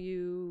tell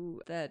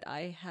you that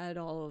I had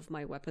all of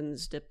my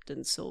weapons dipped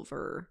in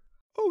silver.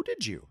 Oh,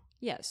 did you?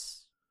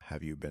 Yes.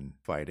 Have you been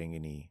fighting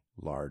any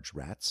large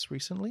rats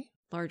recently?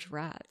 Large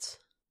rats?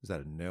 Is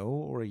that a no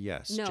or a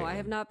yes? No, I Jalen?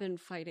 have not been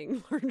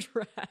fighting large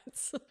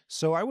rats.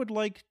 So I would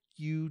like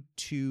you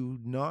to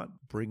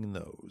not bring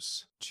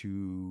those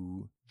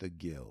to the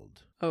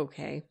guild.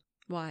 Okay.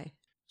 Why?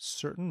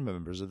 Certain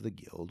members of the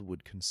guild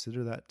would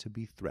consider that to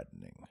be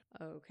threatening.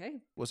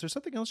 Okay. Was there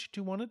something else you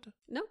two wanted?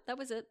 No, that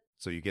was it.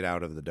 So you get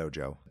out of the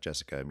dojo.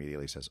 Jessica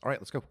immediately says, all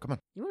right, let's go. Come on.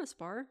 You want to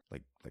spar?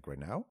 Like right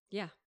now?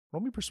 Yeah.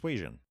 Roll me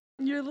persuasion.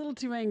 You're a little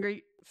too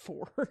angry.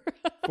 4.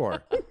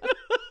 4.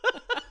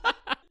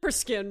 Her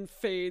skin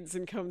fades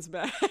and comes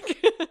back.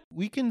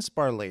 We can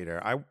spar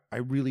later. I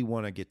really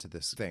want to get to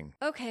this thing.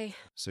 Okay.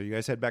 So you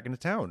guys head back into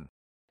town.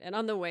 And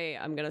on the way,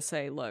 I'm going to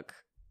say, look,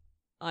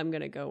 I'm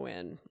going to go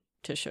in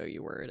to show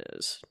you where it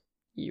is.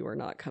 You are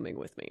not coming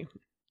with me.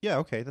 Yeah,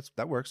 okay,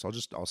 that works.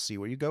 I'll see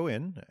where you go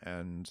in,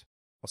 and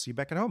I'll see you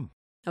back at home.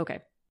 Okay.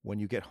 When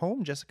you get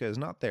home, Jessica is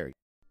not there.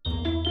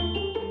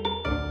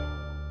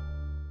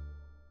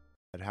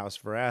 At House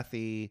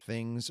Varathi,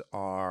 things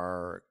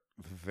are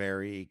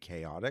very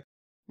chaotic.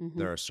 Mhm.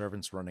 There are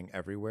servants running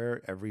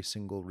everywhere. Every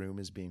single room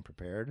is being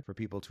prepared for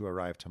people to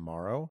arrive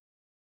tomorrow.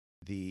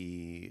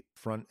 The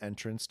front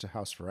entrance to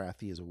House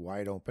Varathi is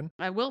wide open.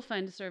 I will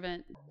find a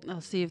servant. I'll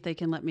see if they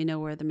can let me know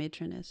where the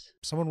matron is.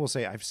 Someone will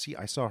say, I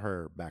saw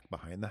her back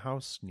behind the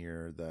house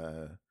near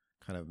the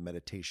kind of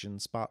meditation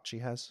spot she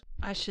has.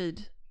 I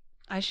should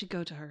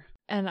go to her.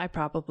 And I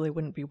probably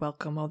wouldn't be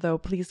welcome, although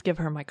please give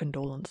her my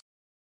condolence.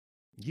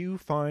 You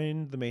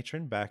find the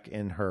matron back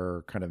in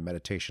her kind of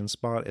meditation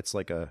spot. It's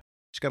like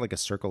she's got like a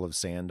circle of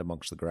sand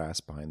amongst the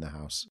grass behind the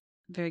house.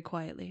 Very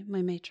quietly,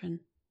 my matron.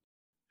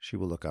 She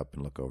will look up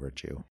and look over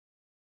at you.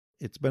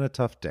 It's been a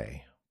tough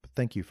day, but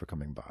thank you for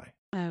coming by.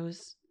 I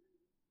was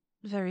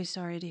very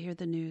sorry to hear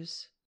the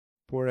news.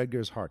 Poor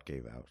Edgar's heart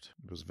gave out.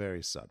 It was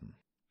very sudden.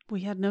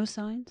 We had no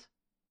signs?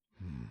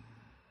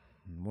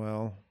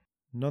 Well,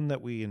 none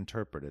that we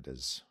interpreted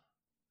as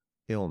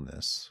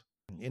illness.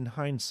 In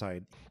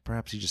hindsight,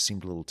 perhaps he just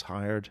seemed a little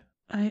tired.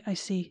 I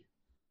see.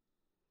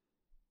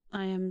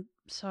 I am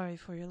sorry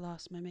for your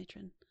loss, my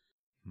matron.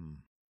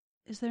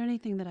 Is there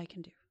anything that I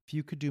can do? If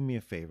you could do me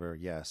a favor,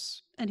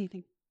 yes.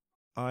 Anything.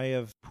 I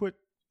have put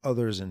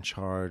others in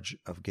charge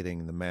of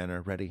getting the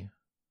manor ready.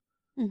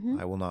 Mm-hmm.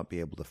 I will not be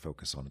able to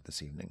focus on it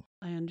this evening.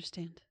 I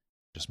understand.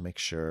 Just make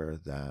sure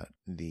that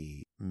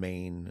the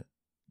main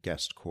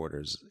guest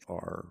quarters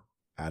are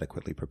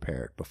adequately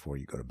prepared before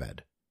you go to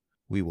bed.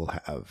 We will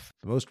have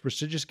the most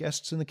prestigious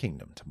guests in the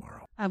kingdom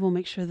tomorrow. I will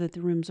make sure that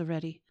the rooms are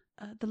ready.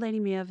 The Lady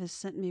Miev has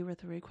sent me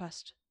with a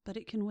request, but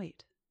it can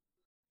wait.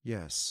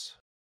 Yes.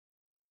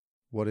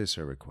 What is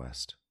her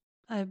request?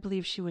 I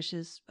believe she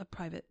wishes a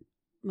private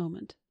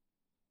moment.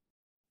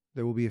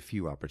 There will be a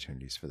few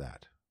opportunities for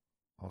that.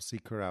 I'll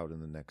seek her out in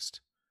the next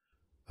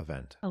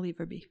event. I'll leave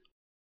her be.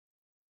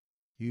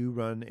 You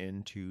run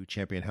into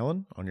Champion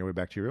Helen on your way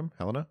back to your room,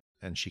 Helena,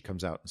 and she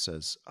comes out and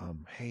says,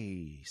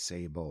 hey,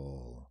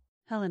 Sable.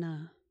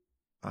 Helena,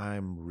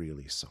 I'm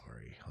really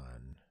sorry,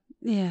 hon.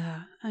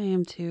 Yeah, I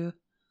am too.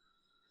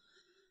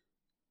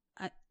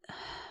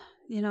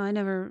 I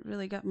never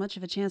really got much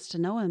of a chance to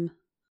know him.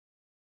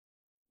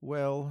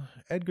 Well,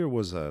 Edgar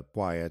was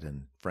quiet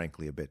and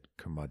frankly a bit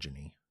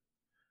curmudgeon-y.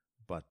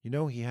 But,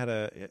 he had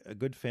a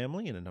good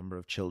family and a number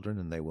of children,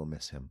 and they will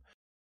miss him.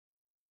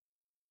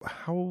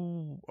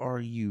 How are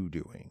you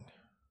doing?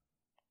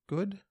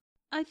 Good?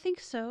 I think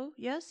so,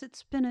 yes.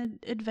 It's been an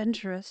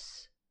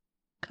adventurous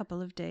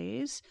couple of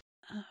days.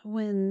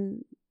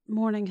 When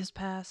morning has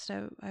passed,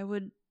 I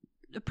would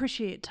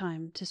appreciate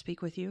time to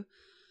speak with you.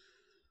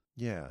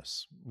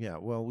 Yes. Yeah,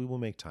 well, we will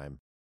make time.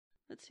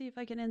 Let's see if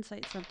I can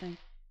insight something.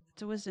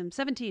 It's a wisdom.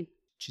 17.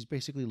 She's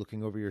basically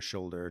looking over your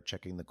shoulder,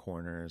 checking the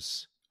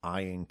corners,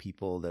 eyeing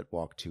people that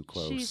walk too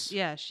close.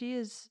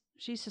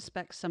 She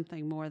suspects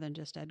something more than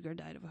just Edgar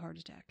died of a heart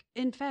attack.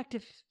 In fact,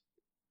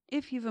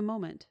 if you've a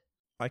moment.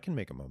 I can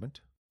make a moment.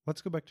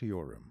 Let's go back to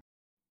your room.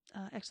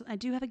 Excellent. I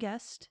do have a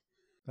guest.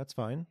 That's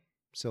fine.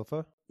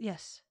 Silpha?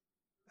 Yes.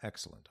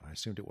 Excellent. I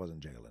assumed it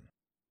wasn't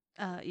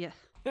Jalen.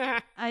 Yeah.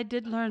 I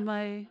did learn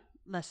my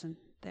lesson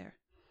there.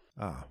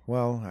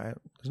 Well,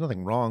 there's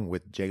nothing wrong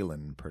with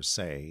Jalen per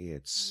se.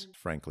 It's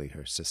frankly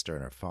her sister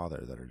and her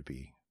father that are to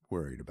be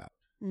worried about.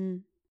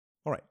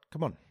 All right,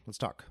 come on, let's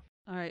talk.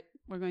 All right,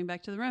 we're going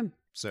back to the room.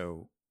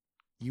 So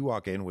you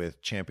walk in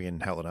with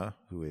Champion Helena,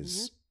 who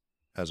is,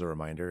 as a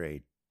reminder,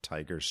 a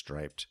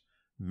tiger-striped,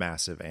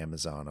 massive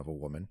Amazon of a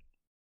woman.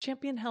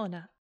 Champion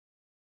Helena.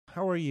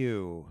 How are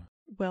you?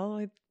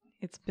 Well,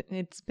 it's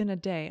been a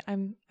day.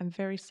 I'm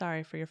very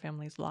sorry for your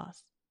family's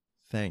loss.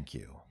 Thank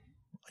you.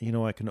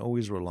 I can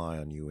always rely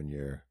on you and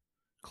your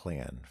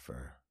clan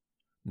for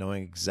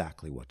knowing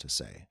exactly what to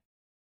say.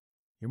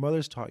 Your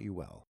mother's taught you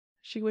well.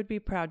 She would be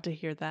proud to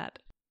hear that.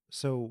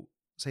 So,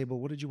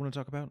 Sable, what did you want to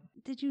talk about?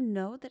 Did you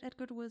know that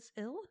Edgar was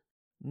ill?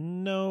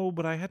 No,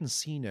 but I hadn't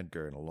seen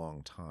Edgar in a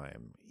long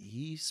time.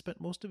 He spent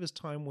most of his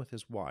time with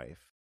his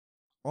wife.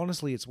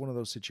 Honestly, it's one of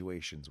those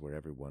situations where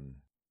everyone,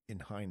 in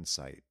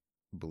hindsight,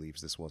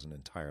 believes this wasn't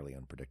entirely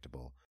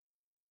unpredictable.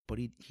 But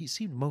he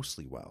seemed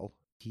mostly well.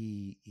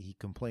 He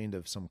complained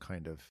of some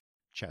kind of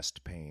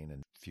chest pain,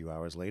 and a few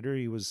hours later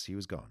he was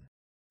gone.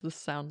 Does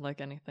this sound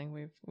like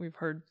anything we've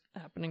heard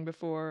happening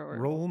before? Or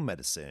Roll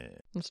medicine.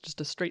 It's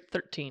just a straight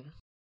 13.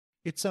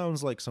 It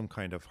sounds like some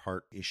kind of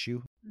heart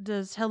issue.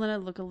 Does Helena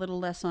look a little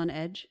less on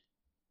edge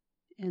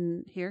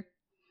in here?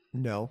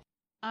 No.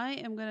 I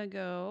am going to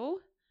go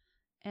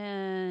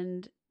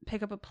and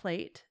pick up a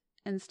plate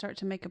and start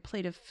to make a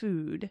plate of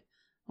food.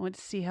 I want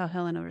to see how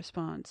Helena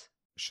responds.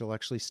 She'll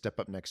actually step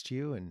up next to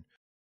you and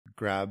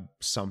grab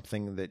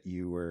something that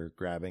you were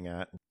grabbing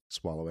at and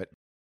swallow it.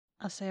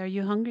 I'll say, "Are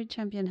you hungry,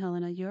 Champion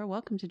Helena? You are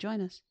welcome to join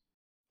us."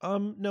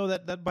 No,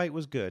 that bite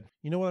was good.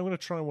 You know what? I'm going to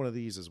try one of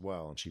these as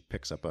well. And she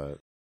picks up a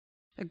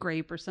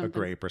grape or something. A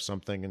grape or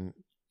something and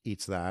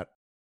eats that.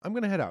 I'm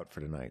going to head out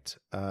for tonight.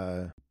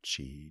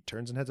 She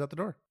turns and heads out the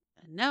door.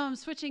 And now I'm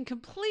switching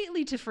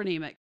completely to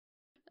phronemic.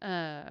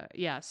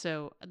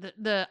 So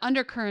the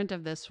undercurrent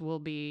of this will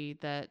be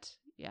that,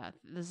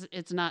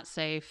 it's not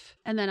safe.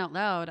 And then out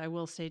loud, I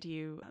will say to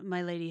you,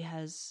 my lady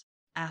has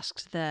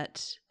asked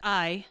that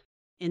I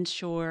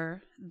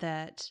ensure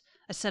that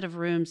a set of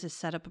rooms is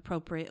set up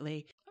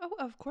appropriately. Oh,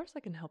 of course I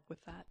can help with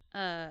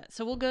that.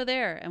 So we'll go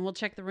there and we'll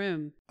check the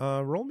room.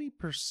 Roll me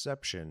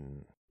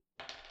perception.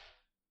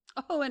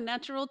 Oh, a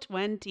natural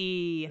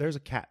 20. There's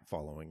a cat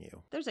following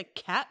you. There's a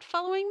cat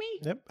following me?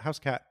 Yep, house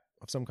cat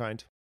of some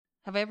kind.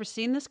 Have I ever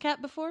seen this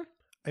cat before?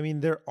 I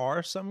mean, there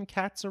are some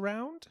cats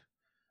around,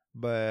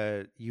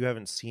 but you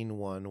haven't seen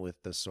one with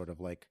this sort of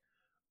like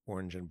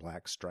orange and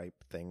black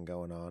stripe thing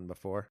going on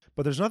before.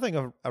 But there's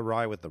nothing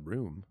awry with the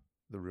room.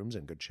 The room's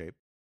in good shape.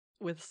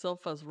 With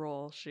Silpha's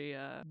roll, she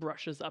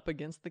brushes up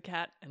against the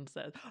cat and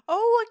says,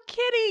 "Oh, a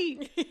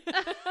kitty!"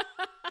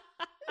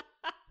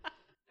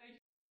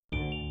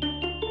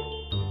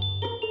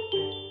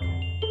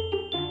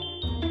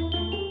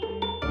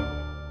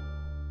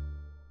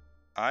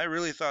 I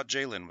really thought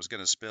Jalen was going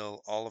to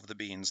spill all of the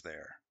beans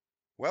there.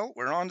 Well,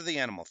 we're on to the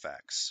animal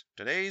facts.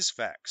 Today's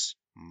facts.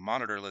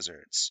 Monitor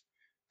lizards.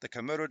 The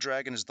Komodo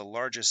dragon is the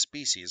largest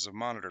species of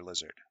monitor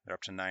lizard. They're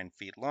up to 9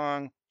 feet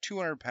long,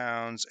 200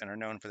 pounds, and are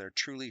known for their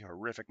truly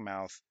horrific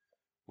mouth,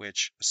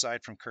 which,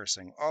 aside from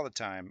cursing all the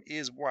time,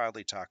 is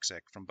wildly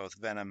toxic from both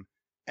venom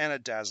and a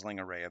dazzling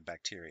array of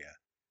bacteria.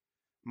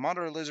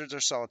 Monitor lizards are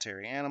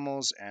solitary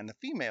animals, and the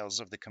females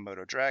of the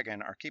Komodo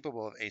dragon are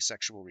capable of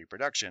asexual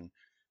reproduction,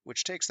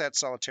 which takes that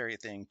solitary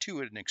thing to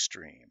an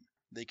extreme.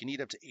 They can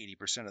eat up to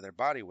 80% of their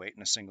body weight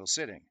in a single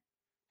sitting.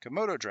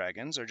 Komodo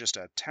dragons are just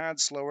a tad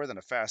slower than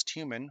a fast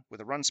human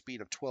with a run speed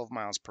of 12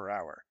 miles per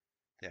hour.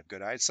 They have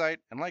good eyesight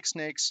and, like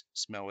snakes,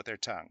 smell with their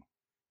tongue.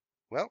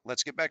 Well,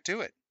 let's get back to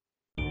it.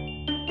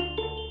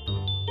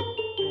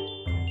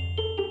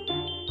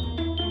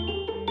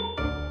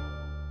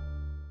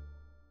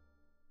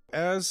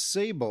 As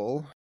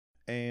Sable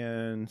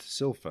and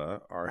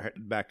Silpha are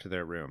headed back to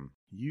their room,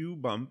 you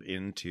bump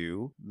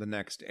into the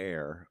next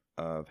heir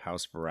of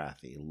House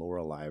Varathi,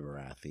 Lorelei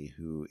Varathi,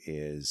 who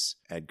is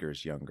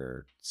Edgar's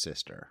younger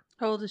sister.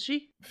 How old is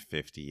she?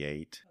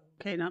 58.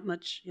 Okay, not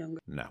much younger.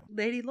 No.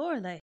 Lady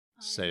Lorelei.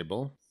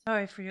 Sable,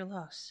 Sorry for your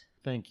loss.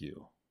 thank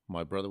you.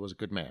 My brother was a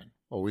good man.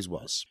 Always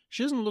was.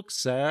 She doesn't look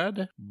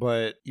sad,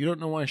 but you don't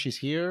know why she's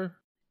here?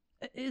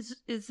 Is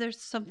there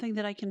something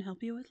that I can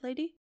help you with,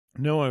 lady?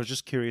 No, I was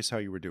just curious how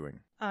you were doing.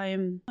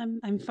 I'm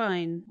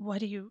fine. Why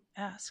do you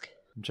ask?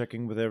 I'm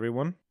checking with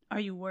everyone. Are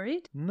you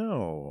worried?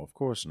 No, of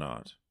course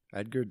not.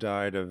 Edgar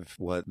died of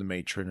what the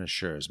matron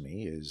assures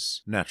me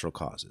is natural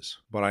causes,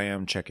 but I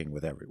am checking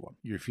with everyone.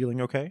 You're feeling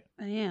okay?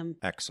 I am.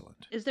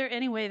 Excellent. Is there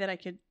any way that I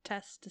could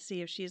test to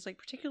see if she's like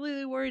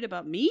particularly worried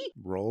about me?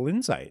 Roll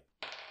insight.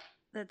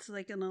 That's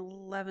like an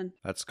 11.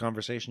 That's the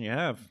conversation you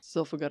have.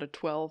 Sylpha got a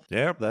 12.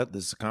 Yeah,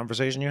 this is the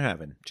conversation you're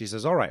having. She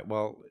says, all right,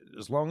 well,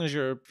 as long as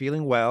you're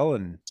feeling well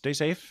and stay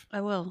safe.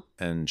 I will.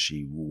 And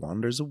she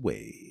wanders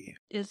away.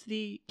 Is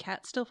the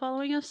cat still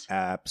following us?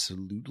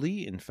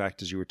 Absolutely. In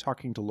fact, as you were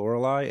talking to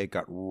Lorelei, it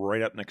got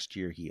right up next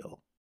to your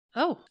heel.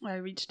 Oh, I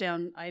reached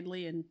down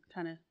idly and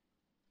kind of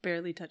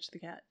barely touched the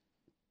cat.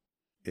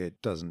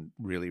 It doesn't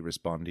really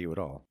respond to you at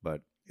all,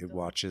 but it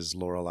watches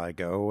Lorelei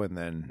go and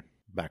then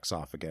backs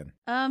off again.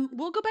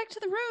 We'll go back to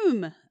the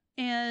room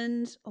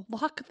and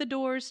lock the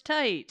doors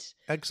tight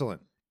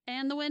Excellent.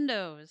 and the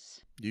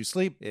windows. You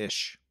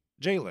sleep-ish.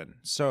 Jalen,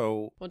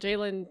 so Well,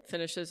 Jalen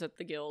finishes at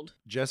the guild.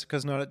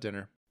 Jessica's not at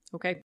dinner.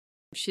 Okay.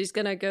 She's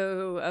going to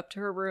go up to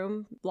her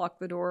room, lock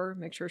the door,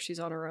 make sure she's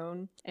on her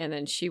own. And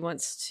then she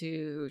wants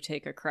to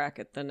take a crack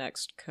at the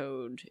next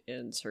code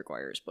in Sir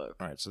Guire's book.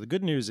 All right, so the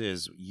good news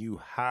is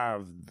you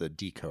have the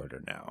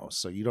decoder now,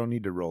 so you don't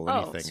need to roll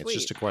Oh, anything. It's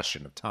just a sweet.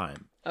 question of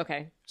time.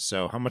 Okay.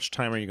 So how much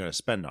time are you going to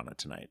spend on it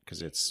tonight?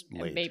 Because it's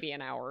late. Maybe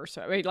an hour or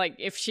so. I mean, like,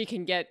 if she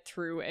can get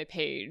through a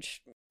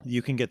page.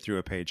 You can get through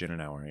a page in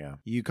an hour, yeah.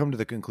 You come to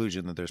the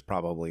conclusion that there's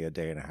probably a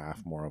day and a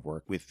half more of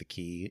work with the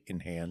key in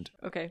hand.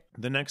 Okay.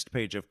 The next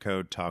page of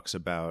code talks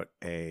about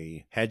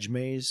a hedge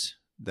maze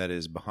that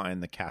is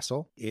behind the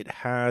castle. It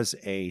has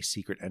a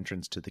secret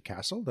entrance to the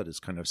castle that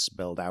is kind of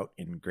spelled out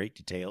in great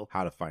detail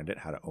how to find it,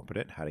 how to open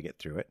it, how to get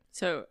through it.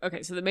 So,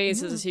 okay, so the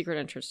maze is a secret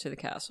entrance to the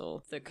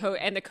castle. The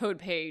code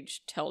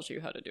page tells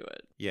you how to do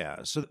it.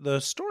 Yeah, so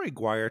the story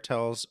Guire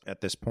tells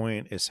at this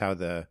point is how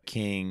the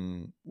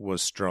king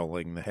was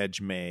strolling the hedge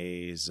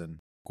maze, and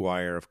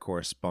Guire, of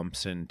course,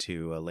 bumps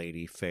into a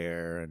lady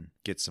fair and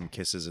gets some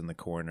kisses in the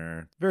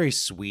corner. Very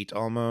sweet,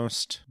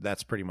 almost.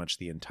 That's pretty much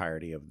the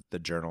entirety of the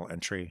journal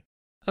entry.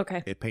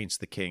 Okay. It paints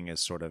the king as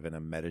sort of in a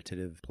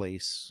meditative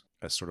place,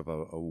 as sort of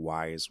a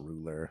wise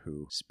ruler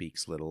who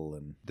speaks little.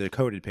 And the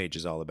coded page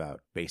is all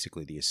about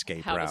basically the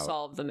escape How route. to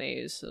solve the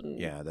maze. And...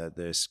 Yeah,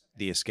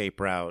 the escape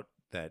route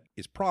that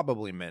is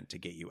probably meant to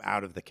get you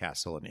out of the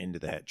castle and into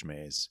the hedge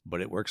maze,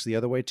 but it works the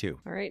other way too.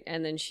 All right,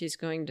 and then she's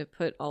going to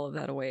put all of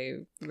that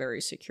away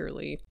very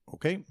securely.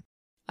 Okay.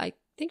 I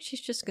think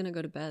she's just going to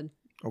go to bed.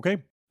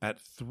 Okay.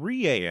 At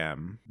 3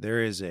 a.m.,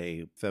 there is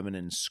a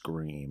feminine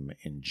scream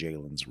in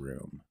Jalen's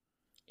room.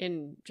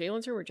 In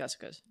Jalen's room or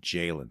Jessica's?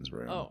 Jalen's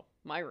room. Oh,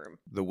 my room.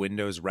 The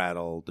windows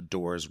rattle, the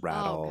doors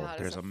rattle. Oh, God,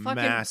 There's it's a fucking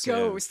massive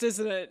ghost,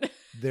 isn't it?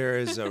 There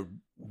is a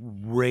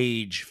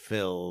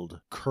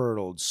rage-filled,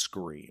 curdled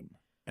scream,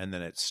 and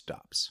then it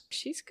stops.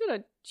 She's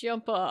gonna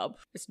jump up.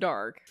 It's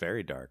dark.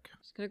 Very dark.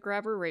 She's gonna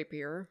grab her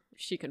rapier,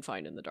 she can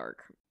find in the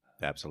dark,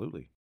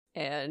 Absolutely.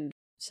 and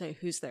say,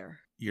 "Who's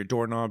there?" Your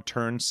doorknob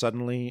turns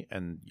suddenly,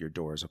 and your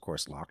door is, of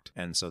course, locked.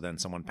 And so then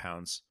someone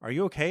pounds. Are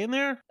you okay in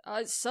there?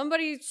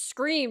 Somebody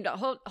screamed.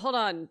 Hold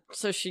on.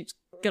 So she's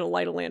gonna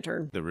light a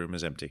lantern. The room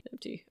is empty.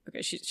 Empty.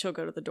 Okay, she'll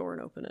go to the door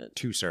and open it.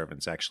 2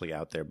 servants actually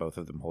out there, both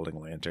of them holding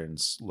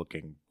lanterns,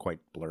 looking quite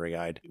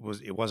blurry-eyed.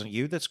 It wasn't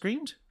you that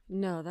screamed?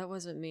 No, that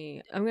wasn't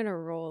me. I'm gonna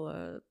roll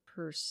a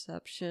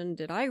perception.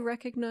 Did I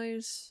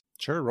recognize?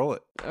 Sure, roll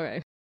it.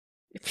 Okay.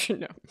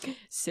 No.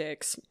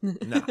 6.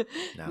 No.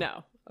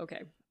 No.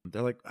 Okay.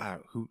 They're like,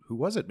 who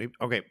was it?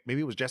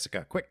 Maybe it was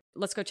Jessica. Quick.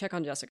 Let's go check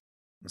on Jessica.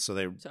 So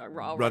they So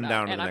I'll run down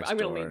out, to and the I'm next going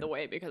to door. lead the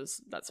way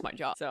because that's my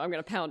job. So I'm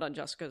going to pound on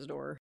Jessica's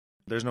door.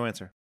 There's no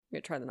answer. I'm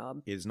going to try the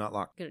knob. It is not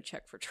locked. I'm going to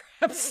check for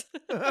traps.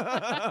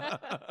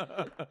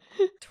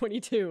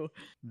 22.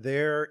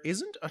 There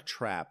isn't a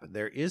trap.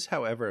 There is,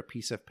 however, a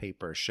piece of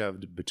paper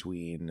shoved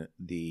between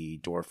the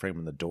door frame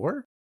and the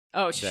door.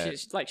 Oh,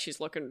 she's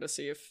looking to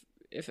see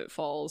if it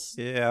falls.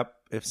 Yep.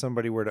 If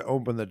somebody were to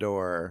open the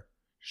door,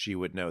 she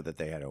would know that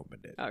they had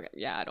opened it. Okay,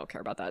 yeah, I don't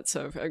care about that.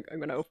 So I'm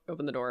going to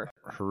open the door.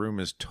 Her room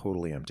is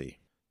totally empty.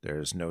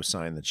 There's no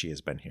sign that she has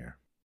been here.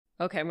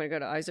 Okay, I'm going to go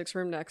to Isaac's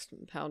room next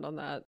and pound on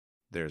that.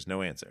 There's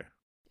no answer.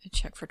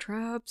 Check for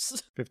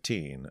traps.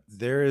 15.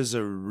 There is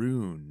a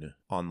rune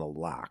on the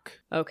lock.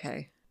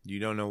 Okay. You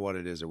don't know what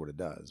it is or what it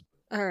does.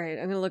 All right,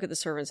 I'm going to look at the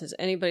servants. Has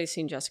anybody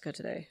seen Jessica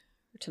today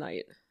or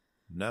tonight?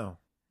 No,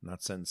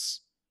 not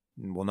since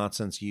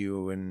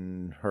you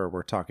and her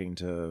were talking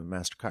to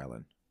Master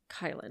Kylan.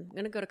 Kylan. I'm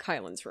going to go to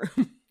Kylan's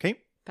room. Okay.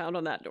 Pound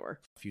on that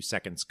door. A few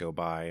seconds go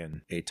by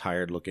and a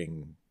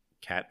tired-looking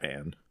cat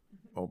man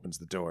opens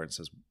the door and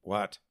says,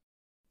 "What?"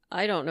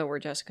 I don't know where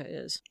Jessica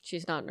is.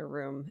 She's not in her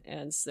room,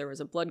 and there was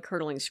a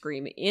blood-curdling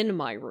scream in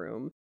my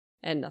room,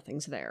 and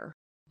nothing's there.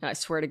 And I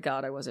swear to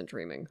God I wasn't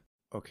dreaming.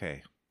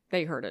 Okay.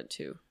 They heard it,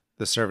 too.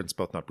 The servants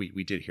both nod.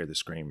 We did hear the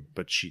scream,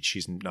 but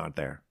she's not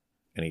there.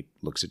 And he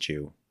looks at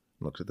you,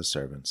 looks at the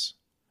servants,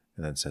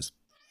 and then says,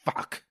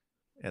 "Fuck!"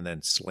 and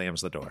then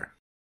slams the door.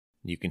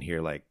 You can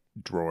hear, like,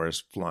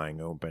 drawers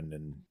flying open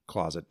and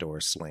closet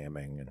doors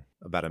slamming. And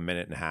about a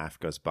minute and a half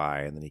goes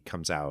by, and then he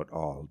comes out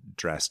all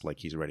dressed like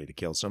he's ready to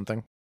kill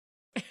something,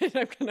 And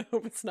I'm gonna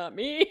hope it's not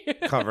me.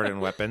 covered in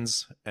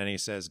weapons. And he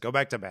says, "Go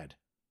back to bed."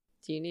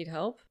 Do you need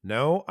help?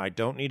 "No, I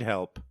don't need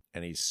help."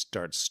 And he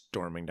starts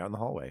storming down the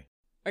hallway.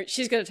 All right,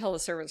 she's gonna tell the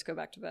servants to go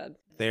back to bed.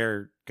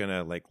 They're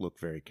gonna, like, look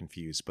very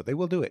confused, but they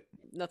will do it.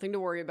 Nothing to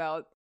worry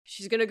about.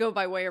 She's gonna go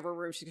by way of her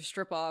room. She's gonna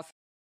strip off,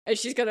 and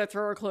she's gonna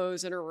throw her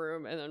clothes in her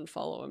room and then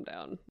follow him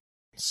down.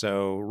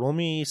 So roll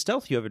me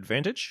stealth. You have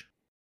advantage.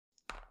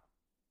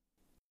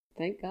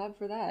 Thank God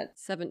for that.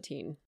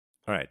 17.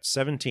 All right,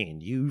 17.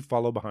 You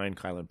follow behind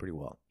Kylan pretty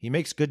well. He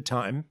makes good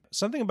time.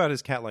 Something about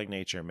his cat-like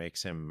nature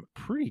makes him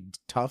pretty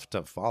tough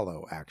to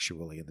follow,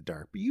 actually, in the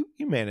dark. But you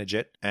manage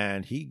it,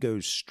 and he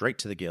goes straight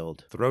to the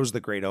guild, throws the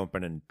grate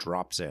open, and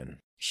drops in.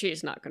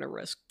 She's not gonna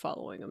risk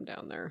following him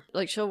down there.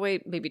 Like, she'll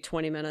wait maybe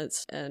 20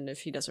 minutes, and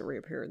if he doesn't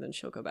reappear, then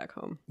she'll go back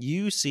home.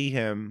 You see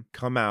him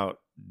come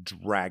out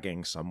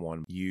dragging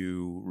someone.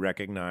 You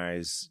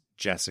recognize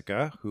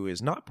Jessica, who is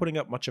not putting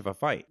up much of a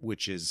fight,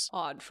 which is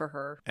Odd for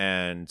her.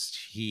 and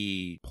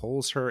he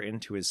pulls her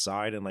into his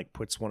side and, like,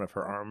 puts one of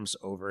her arms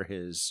over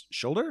his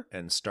shoulder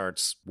and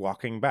starts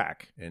walking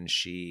back. And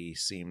she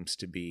seems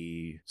to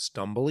be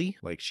stumbly,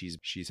 like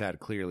she's had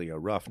clearly a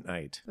rough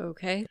night.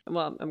 Okay.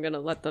 Well, I'm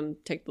gonna let them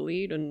take the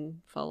lead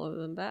and follow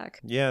them back.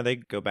 Yeah, they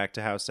go back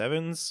to House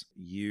Evans.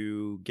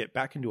 You get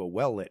back into a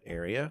well-lit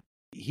area.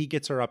 He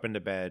gets her up into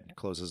bed,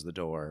 closes the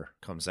door,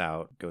 comes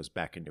out, goes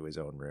back into his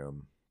own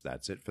room.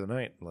 That's it for the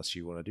night, unless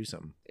you want to do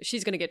something.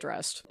 She's gonna get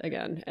dressed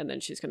again, and then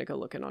she's gonna go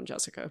look in on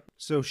Jessica.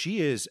 So she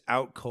is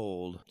out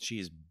cold.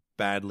 She's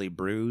badly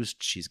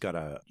bruised. She's got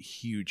a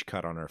huge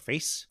cut on her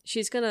face.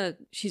 She's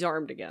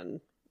armed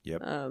again.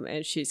 Yep.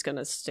 And she's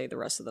gonna stay the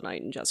rest of the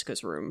night in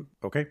Jessica's room,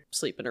 Okay.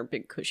 sleep in her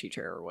big cushy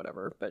chair or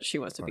whatever, but she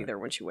wants to be Alright. there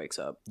when she wakes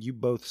up. You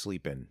both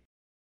sleep in.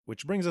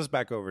 Which brings us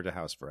back over to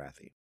House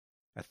Varathi.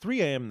 At 3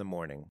 a.m. in the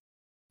morning,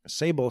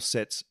 Sable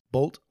sits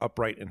bolt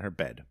upright in her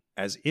bed,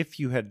 as if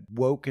you had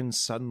woken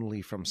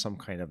suddenly from some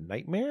kind of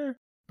nightmare,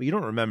 but you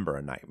don't remember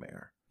a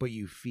nightmare, but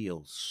you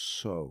feel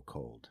so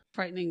cold.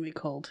 Frighteningly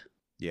cold.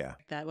 Yeah,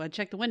 That would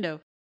check the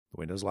window. the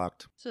window's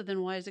locked. So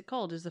then why is it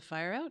cold? Is the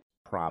fire out?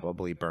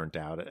 Probably burnt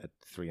out at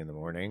 3 in the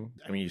morning.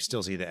 I mean, you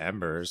still see the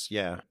embers.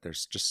 Yeah,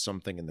 there's just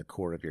something in the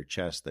core of your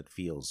chest that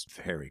feels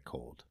very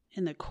cold.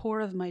 In the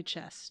core of my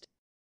chest.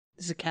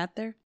 Is a cat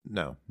there?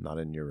 No, not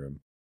in your room.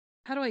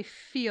 How do I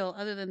feel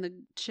other than the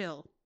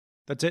chill?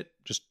 That's it.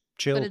 Just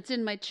chill. But it's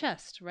in my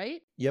chest,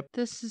 right? Yep.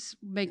 This is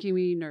making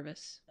me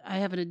nervous. I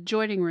have an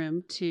adjoining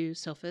room to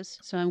Sylphus,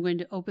 so I'm going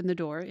to open the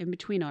door in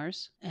between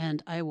ours,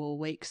 and I will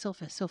wake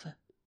Sylphus. Sylpha.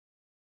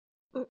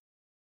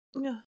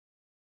 Yeah.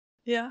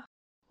 Yeah.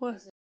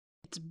 What?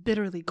 It's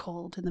bitterly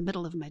cold in the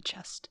middle of my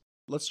chest.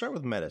 Let's start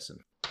with medicine.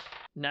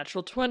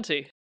 Natural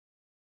 20.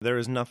 There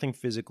is nothing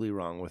physically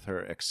wrong with her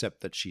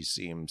except that she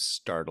seems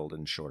startled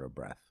and short of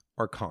breath.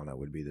 Arcana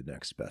would be the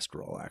next best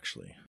roll,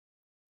 actually.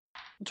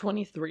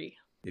 23.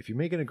 If you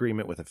make an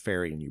agreement with a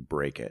fairy and you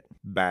break it,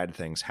 bad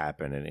things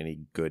happen, and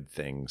any good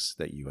things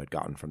that you had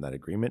gotten from that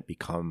agreement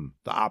become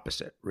the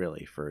opposite,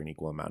 really, for an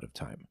equal amount of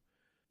time.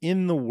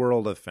 In the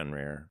world of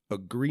Fenrir,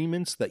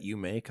 agreements that you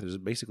make,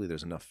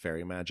 there's enough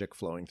fairy magic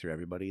flowing through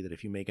everybody that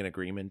if you make an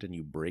agreement and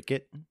you break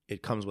it,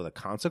 it comes with a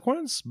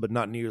consequence, but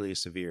not nearly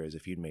as severe as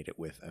if you'd made it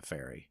with a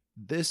fairy.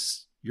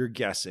 This, you're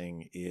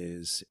guessing,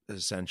 is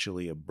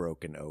essentially a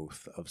broken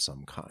oath of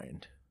some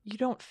kind. You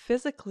don't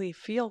physically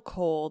feel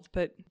cold,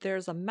 but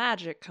there's a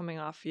magic coming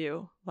off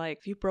you. Like,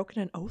 have you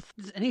broken an oath?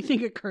 Does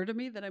anything occur to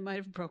me that I might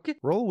have broken?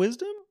 Roll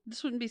wisdom?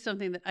 This wouldn't be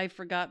something that I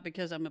forgot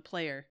because I'm a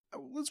player.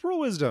 Let's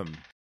roll wisdom.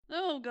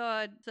 Oh,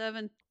 God.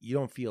 7. You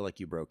don't feel like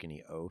you broke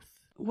any oath.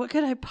 What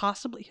could I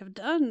possibly have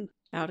done?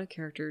 Out of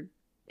character,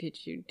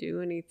 did you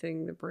do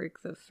anything to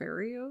break the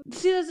fairy oath?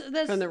 See,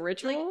 that's From the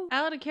ritual? Like,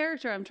 out of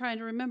character, I'm trying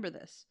to remember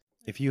this.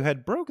 If you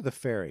had broke the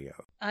fairy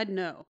oath, I'd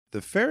know. the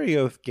fairy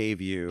oath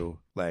gave you,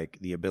 like,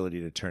 the ability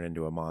to turn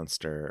into a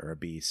monster or a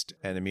beast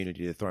and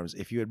immunity to thorns.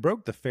 If you had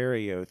broke the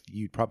fairy oath,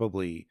 you'd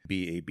probably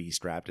be a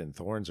beast wrapped in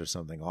thorns or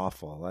something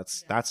awful.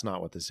 That's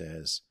not what this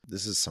is.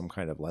 This is some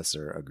kind of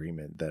lesser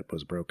agreement that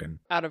was broken.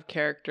 Out of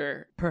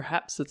character.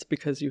 Perhaps it's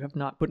because you have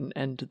not put an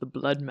end to the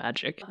blood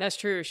magic. That's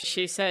true.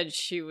 She said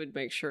she would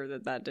make sure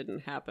that that didn't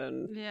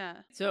happen. Yeah.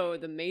 So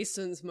the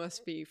Masons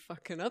must be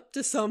fucking up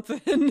to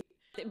something.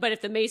 But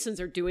if the Masons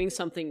are doing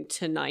something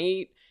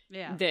tonight,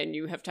 Yeah. then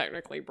you have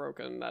technically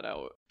broken that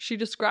out. She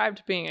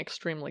described being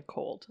extremely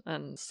cold,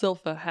 and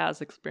Sylpha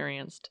has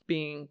experienced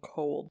being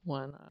cold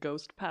when a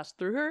ghost passed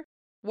through her.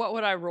 What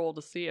would I roll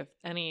to see if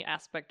any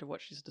aspect of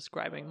what she's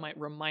describing might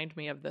remind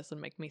me of this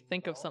and make me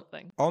think of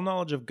something? All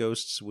knowledge of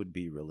ghosts would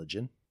be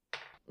religion.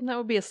 That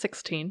would be a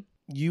 16.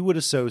 You would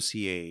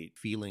associate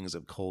feelings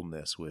of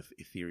coldness with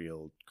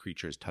ethereal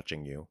creatures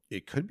touching you.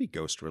 It could be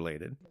ghost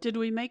related. Did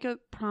we make a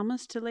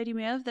promise to Lady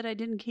Maev that I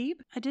didn't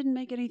keep? I didn't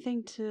make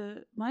anything to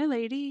my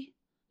lady.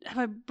 Have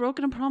I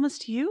broken a promise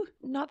to you?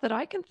 Not that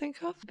I can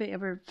think of. Have they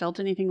ever felt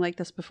anything like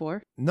this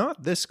before?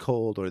 Not this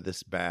cold or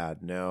this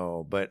bad,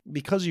 no. But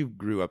because you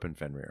grew up in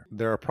Fenrir,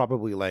 there are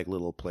probably like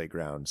little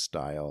playground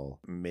style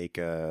make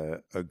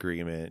a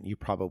agreement. You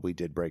probably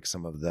did break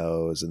some of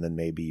those, and then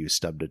maybe you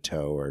stubbed a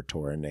toe or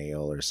tore a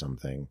nail or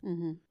something.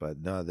 Mm-hmm. But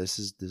no, this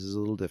is a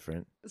little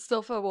different.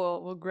 Silpha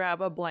will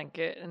grab a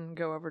blanket and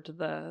go over to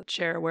the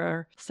chair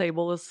where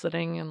Sable is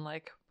sitting and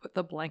like put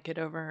the blanket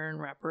over her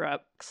and wrap her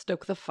up,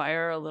 stoke the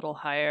fire a little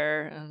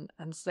higher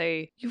and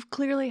say, "You've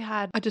clearly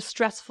had a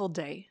distressful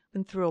day,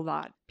 been through a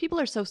lot. People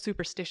are so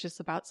superstitious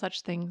about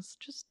such things.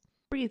 Just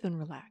breathe and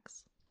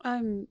relax."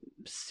 I'm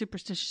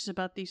superstitious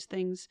about these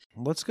things.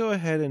 Let's go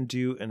ahead and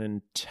do an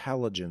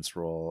intelligence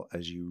roll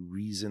as you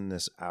reason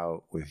this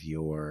out with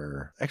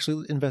your...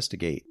 Actually,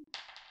 investigate.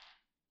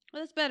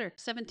 Well, that's better.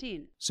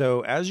 17.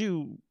 So as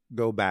you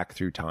go back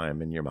through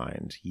time in your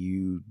mind,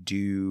 you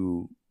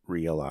do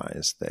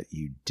realize that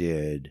you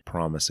did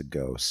promise a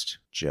ghost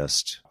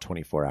just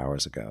 24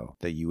 hours ago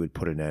that you would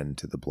put an end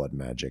to the blood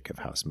magic of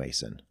House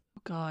Mason.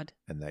 Oh, God.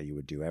 And that you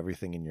would do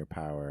everything in your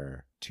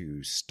power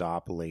to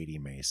stop Lady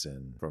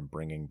Mason from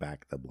bringing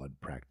back the blood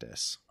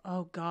practice.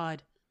 Oh,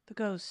 God. The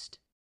ghost.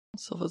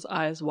 Silpha's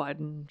eyes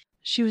widen.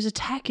 She was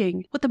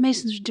attacking. What the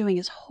Masons are doing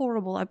is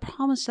horrible. I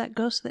promised that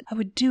ghost that I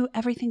would do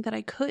everything that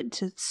I could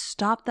to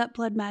stop that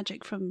blood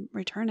magic from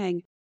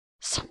returning.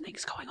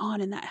 Something's going on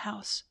in that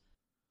house.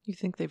 You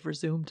think they've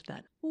resumed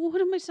then? What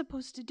am I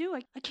supposed to do?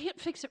 I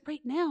can't fix it right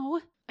now.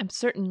 I'm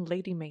certain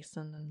Lady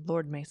Mason and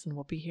Lord Mason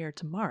will be here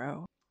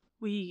tomorrow.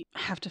 We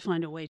have to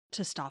find a way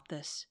to stop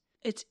this.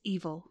 It's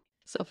evil.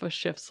 Silpha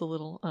shifts a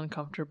little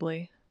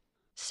uncomfortably.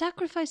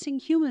 Sacrificing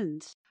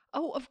humans.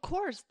 Oh, of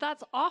course,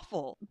 that's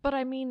awful. But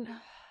I mean,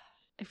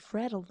 I've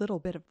read a little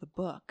bit of the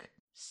book.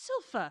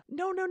 Silpha.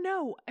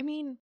 No. I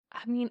mean,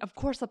 of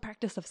course the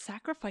practice of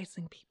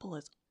sacrificing people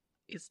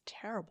is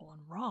terrible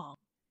and wrong.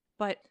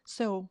 But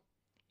so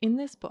in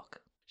this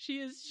book,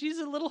 She's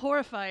a little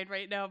horrified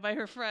right now by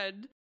her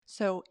friend.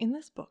 So in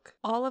this book,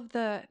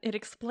 it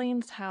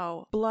explains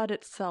how blood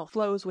itself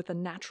flows with a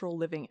natural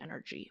living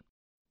energy.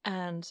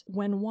 And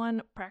when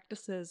one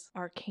practices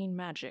arcane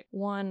magic,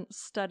 one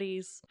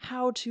studies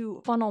how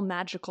to funnel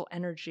magical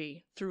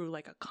energy through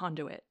like a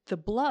conduit. The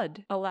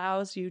blood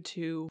allows you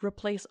to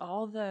replace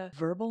all the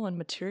verbal and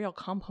material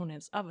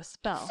components of a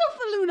spell.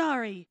 Silpha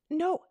Lunari.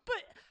 No,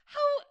 But how...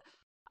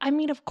 I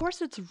mean, of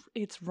course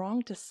it's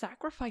wrong to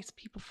sacrifice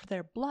people for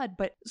their blood,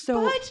 but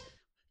so... But!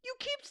 You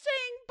keep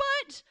saying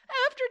but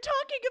after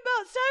talking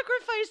about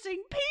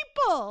sacrificing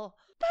people!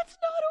 That's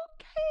not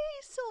okay,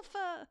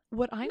 Silpha.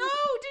 What I'm... No,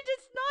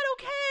 it's not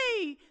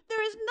okay!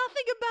 There is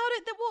nothing about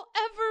it that will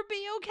ever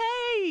be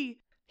okay!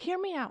 Hear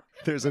me out.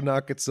 There's a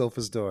knock at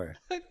Silpha's door.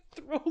 I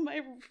throw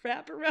my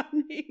wrap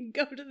around me and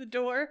go to the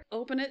door,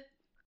 open it.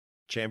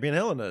 Champion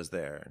Helena is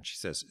there, and she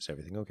says, "Is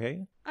everything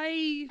okay?"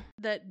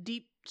 That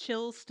deep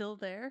chill still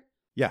there?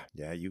 Yeah,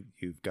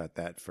 you've got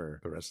that for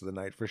the rest of the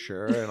night for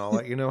sure, and I'll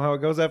let you know how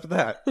it goes after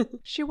that.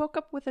 She woke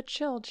up with a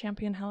chill,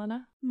 Champion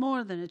Helena.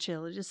 More than a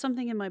chill, it is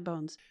something in my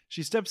bones.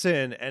 She steps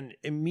in and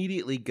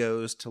immediately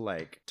goes to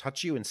like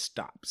touch you and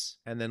stops,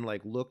 and then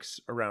like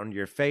looks around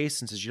your face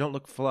and says, "You don't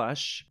look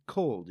flush.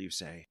 Cold, you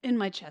say." In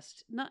my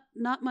chest,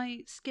 not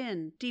my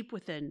skin, deep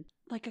within,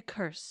 like a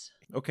curse.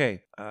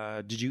 Okay,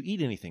 did you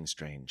eat anything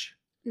strange?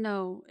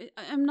 No,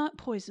 I'm not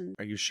poisoned.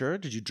 Are you sure?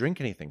 Did you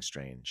drink anything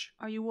strange?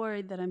 Are you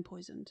worried that I'm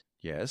poisoned?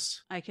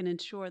 Yes. I can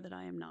ensure that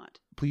I am not.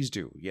 Please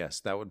do.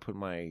 Yes, that would put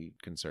my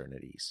concern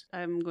at ease.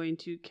 I'm going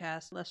to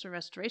cast Lesser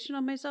Restoration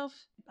on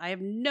myself. I have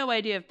no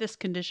idea if this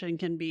condition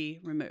can be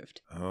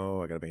removed.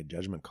 Oh, I gotta make a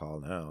judgment call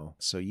now.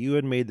 So you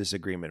had made this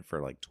agreement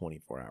for like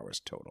 24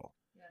 hours total.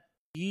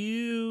 Yeah.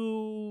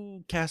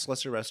 You cast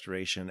Lesser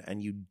Restoration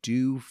and you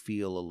do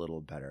feel a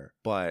little better,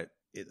 but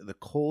the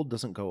cold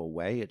doesn't go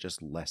away, it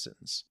just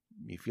lessens.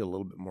 You feel a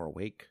little bit more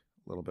awake,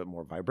 a little bit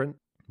more vibrant,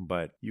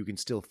 but you can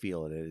still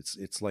feel it.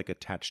 It's like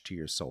attached to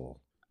your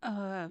soul.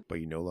 But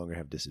you no longer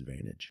have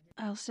disadvantage.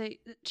 I'll say,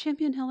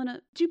 Champion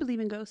Helena, do you believe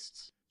in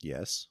ghosts?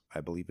 Yes, I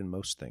believe in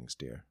most things,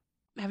 dear.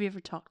 Have you ever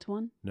talked to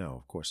one? No,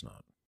 of course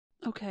not.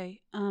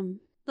 Okay,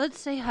 let's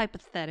say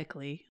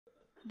hypothetically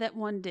that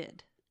one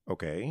did.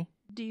 Okay.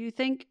 Do you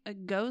think a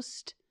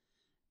ghost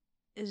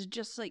is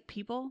just like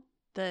people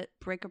that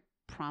break a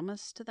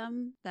promise to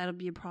them? That'll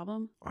be a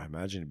problem? I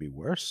imagine it'd be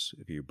worse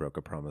if you broke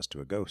a promise to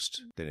a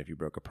ghost than if you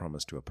broke a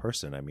promise to a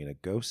person. I mean, a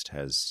ghost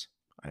has...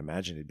 I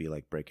imagine it'd be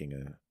like breaking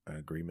an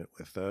agreement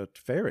with a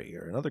fairy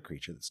or another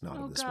creature that's not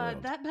of this world. Oh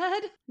God, that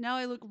bad? Now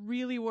I look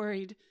really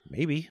worried.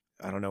 Maybe.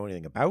 I don't know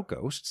anything about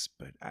ghosts,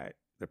 but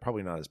they're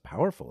probably not as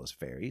powerful as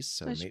fairies.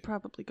 So I should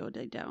probably go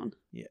lay down.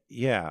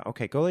 Yeah.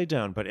 Okay, go lay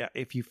down. But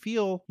if you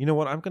feel... You know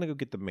what? I'm going to go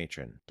get the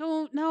matron.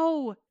 Don't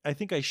no. I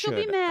think I should.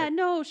 She'll be mad.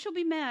 No, she'll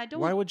be mad. Don't.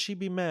 Why would she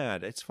be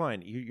mad? It's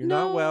fine. You're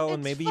No, not well, and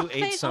it's maybe you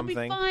ate fine.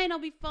 something. I'll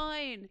be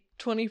fine.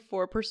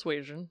 24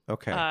 persuasion.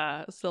 Okay.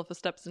 Silpha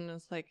steps in and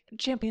is like,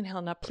 Champion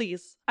Helena,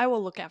 please. I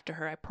will look after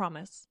her, I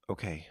promise.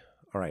 Okay.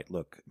 All right,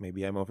 look,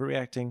 maybe I'm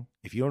overreacting.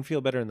 If you don't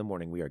feel better in the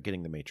morning, we are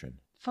getting the matron.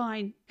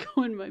 Fine.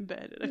 Go in my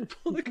bed and I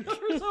pull the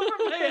covers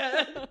over my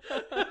head.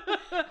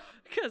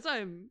 Because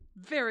I'm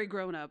very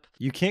grown up.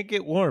 You can't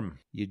get warm.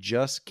 You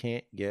just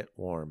can't get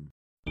warm.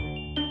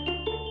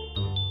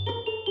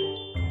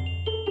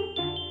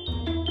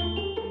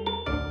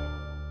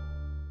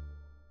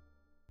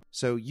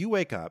 So you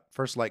wake up.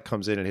 First light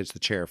comes in and hits the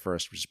chair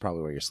first, which is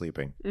probably where you're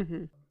sleeping.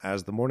 Mm-hmm.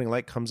 As the morning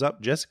light comes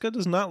up, Jessica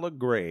does not look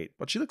great,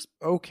 but she looks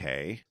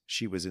okay.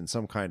 She was in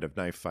some kind of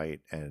knife fight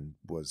and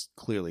was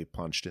clearly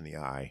punched in the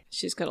eye.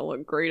 She's going to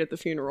look great at the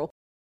funeral.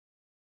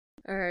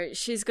 All right,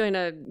 she's going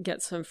to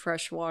get some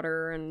fresh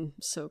water and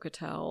soak a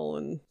towel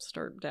and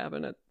start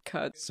dabbing at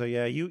cuts. So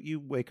yeah, you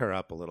wake her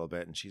up a little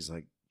bit and she's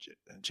like,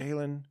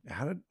 Jalen,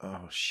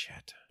 oh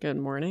shit. Good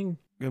morning.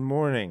 Good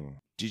morning.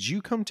 Did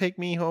you come take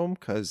me home?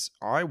 Because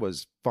I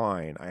was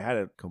fine. I had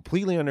it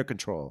completely under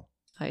control.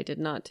 I did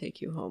not take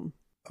you home.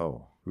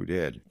 Oh, who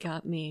did?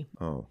 Got me.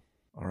 Oh,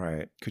 all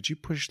right. Could you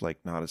push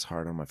not as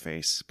hard on my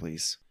face,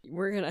 please?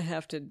 We're going to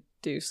have to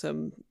do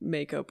some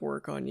makeup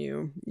work on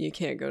you. You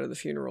can't go to the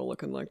funeral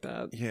looking like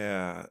that.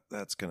 Yeah,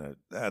 that's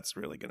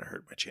really gonna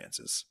hurt my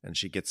chances. And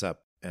she gets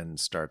up and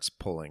starts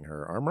pulling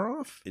her armor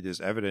off. It is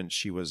evident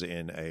she was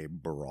in a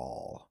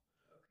brawl.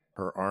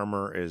 Her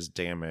armor is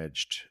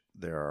damaged.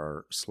 There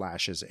are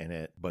slashes in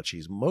it, but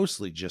she's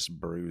mostly just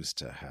bruised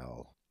to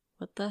hell.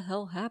 What the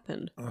hell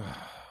happened?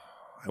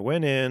 I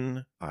went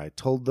in. I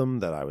told them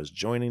that I was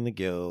joining the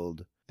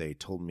guild. They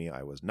told me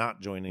I was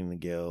not joining the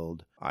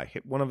guild. I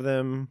hit one of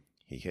them.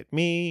 He hit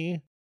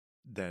me.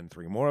 Then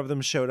 3 more of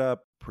them showed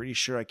up. Pretty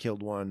sure I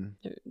killed one.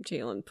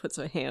 Jalen puts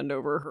a hand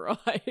over her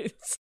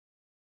eyes.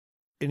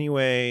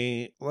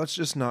 Anyway, let's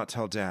just not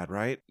tell Dad,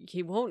 right?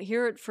 He won't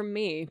hear it from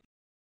me.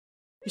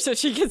 So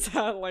she gets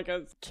out like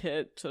a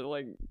kit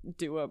to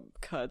do up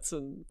cuts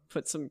and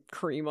put some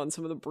cream on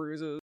some of the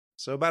bruises.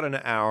 So about an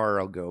hour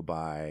will go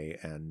by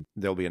and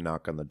there'll be a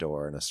knock on the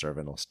door and a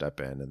servant will step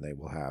in and they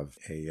will have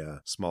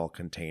a small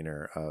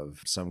container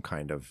of some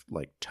kind of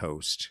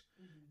toast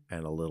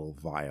and a little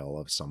vial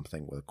of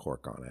something with a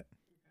cork on it.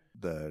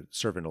 The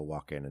servant will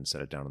walk in and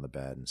set it down on the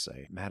bed and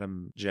say,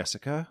 Madam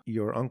Jessica,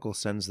 your uncle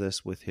sends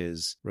this with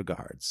his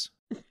regards.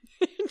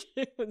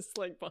 Jalen's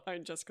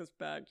behind Jessica's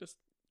back, just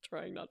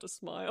trying not to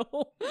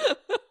smile.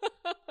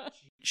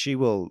 She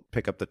will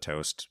pick up the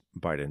toast,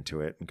 bite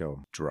into it, and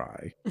go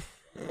dry.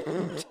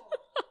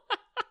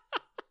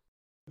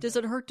 Does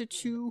it hurt to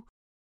chew?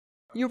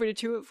 You want me to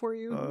chew it for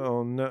you?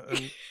 Oh, no.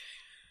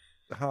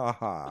 Ha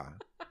ha.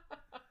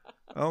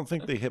 I don't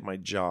think they hit my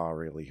jaw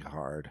really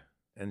hard.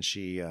 And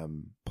she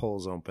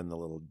pulls open the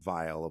little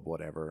vial of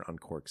whatever,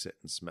 uncorks it,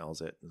 and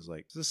smells it. It's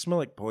like, does this smell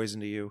like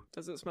poison to you?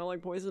 Does it smell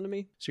like poison to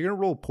me? So you're going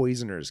to roll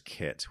Poisoner's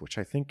Kit, which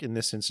I think in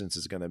this instance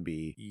is going to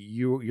be,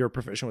 you're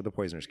proficient with the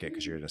Poisoner's Kit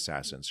because you're an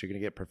assassin. So you're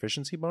going to get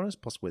proficiency bonus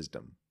plus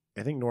wisdom.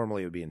 I think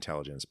normally it would be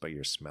intelligence, but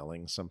you're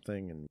smelling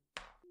something. And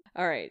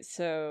all right,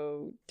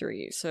 so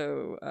 3,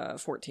 so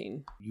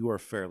 14. You are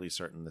fairly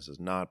certain this is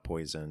not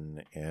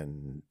poison.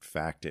 In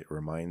fact, it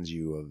reminds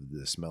you of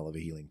the smell of a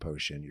healing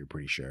potion. You're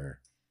pretty sure.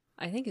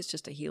 I think it's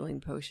just a healing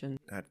potion.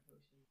 That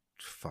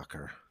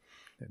fucker.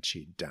 And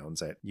she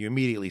downs it. You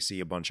immediately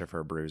see a bunch of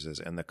her bruises,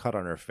 and the cut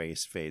on her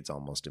face fades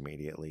almost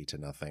immediately to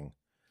nothing.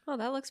 Oh,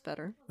 that looks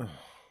better. You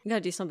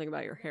gotta do something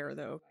about your hair,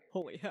 though.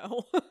 Holy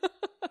hell.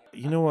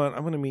 You know what?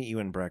 I'm gonna meet you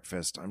in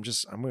breakfast. I'm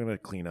gonna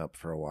clean up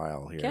for a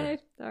while here. Okay.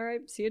 All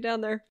right. See you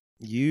down there.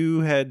 You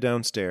head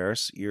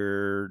downstairs.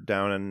 You're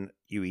down and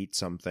you eat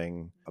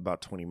something.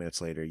 About 20 minutes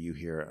later, you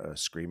hear a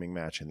screaming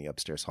match in the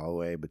upstairs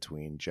hallway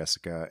between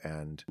Jessica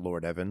and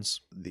Lord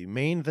Evans. The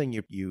main thing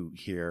you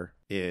hear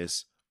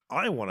is,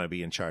 I want to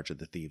be in charge of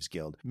the Thieves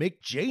Guild.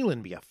 Make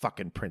Jalen be a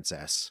fucking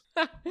princess.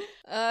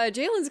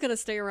 Jalen's gonna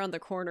stay around the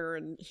corner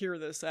and hear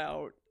this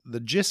out. The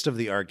gist of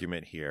the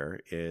argument here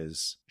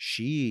is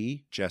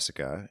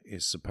Jessica,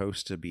 is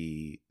supposed to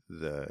be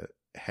the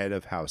head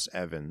of House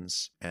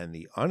Evans and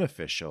the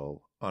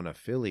unofficial,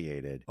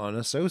 unaffiliated,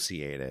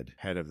 unassociated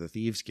head of the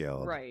Thieves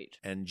Guild. Right.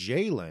 And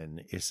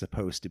Jalen is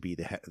supposed to be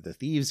the head of the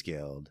Thieves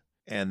Guild,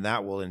 and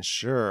that will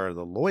ensure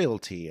the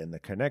loyalty and the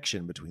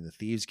connection between the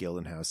Thieves Guild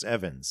and House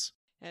Evans.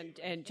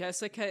 And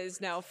Jessica is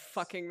now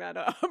fucking that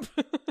up.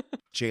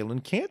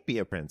 Jalen can't be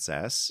a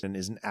princess and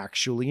isn't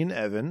actually an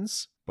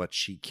Evans, but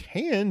she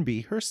can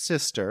be her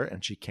sister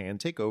and she can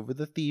take over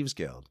the Thieves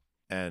Guild.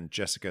 And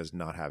Jessica's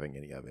not having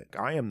any of it.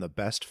 I am the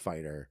best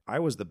fighter. I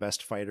was the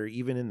best fighter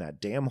even in that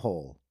damn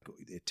hole.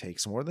 It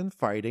takes more than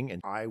fighting, and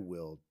I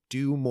will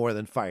do more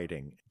than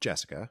fighting.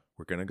 Jessica,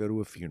 we're going to go to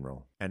a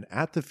funeral. And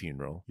at the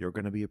funeral, you're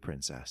going to be a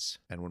princess.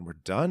 And when we're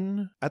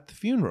done at the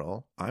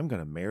funeral, I'm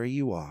going to marry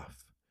you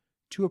off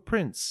to a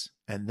prince.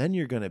 And then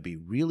you're going to be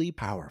really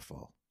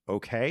powerful.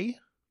 Okay?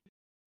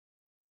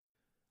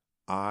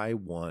 I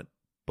want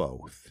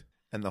both.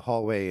 And the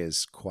hallway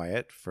is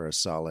quiet for a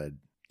solid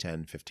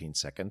 10, 15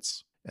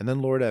 seconds. And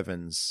then Lord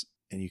Evans,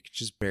 and you can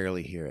just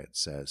barely hear it,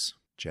 says,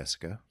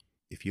 Jessica,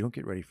 if you don't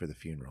get ready for the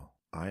funeral,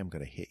 I am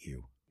going to hit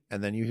you.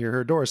 And then you hear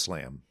her door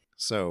slam.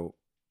 So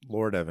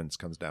Lord Evans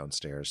comes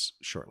downstairs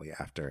shortly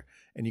after,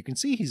 and you can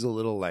see he's a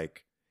little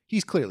like,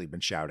 he's clearly been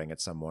shouting at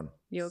someone.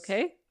 You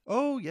okay?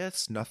 Oh,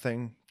 yes,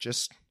 nothing.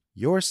 Just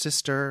your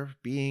sister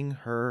being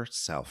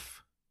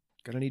herself.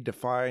 Gonna need to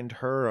find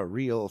her a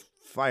real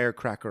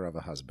firecracker of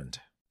a husband.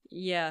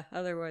 Yeah,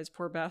 otherwise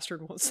poor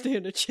bastard won't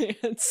stand a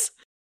chance.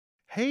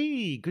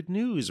 Hey, good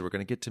news. We're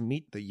gonna get to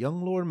meet the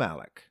young Lord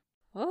Malik.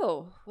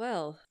 Oh,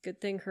 well, good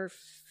thing her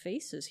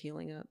face is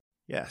healing up.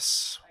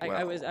 Yes.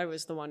 I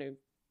was the one who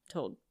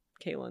told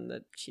Kaylin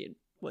that she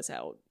was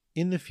out.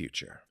 In the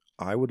future,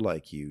 I would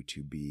like you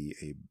to be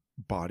a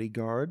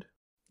bodyguard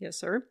Yes,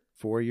 sir.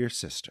 for your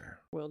sister.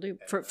 Will do.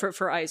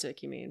 For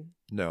Isaac, you mean?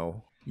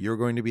 No, you're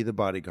going to be the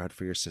bodyguard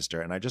for your sister,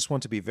 and I just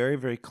want to be very,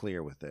 very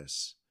clear with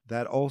this.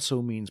 That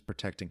also means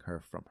protecting her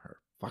from her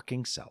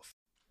fucking self.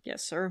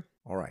 Yes, sir.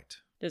 All right.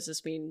 Does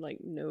this mean, like,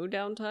 no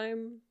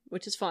downtime?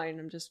 Which is fine,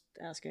 I'm just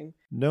asking.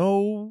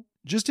 No,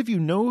 just if you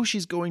know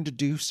she's going to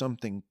do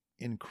something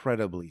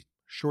incredibly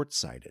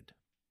short-sighted,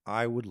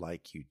 I would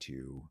like you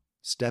to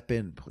step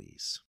in,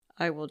 please.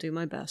 I will do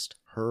my best.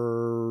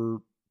 Her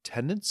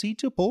tendency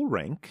to pull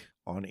rank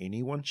on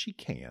anyone she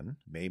can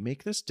may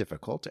make this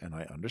difficult, and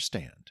I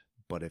understand.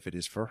 But if it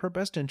is for her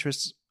best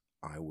interests,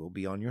 I will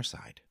be on your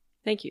side.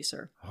 Thank you,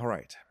 sir. All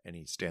right. And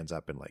he stands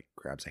up and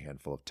grabs a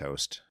handful of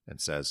toast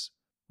and says,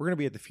 we're going to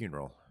be at the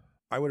funeral.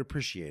 I would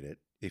appreciate it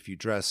if you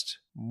dressed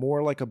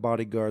more like a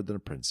bodyguard than a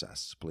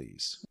princess,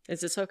 please.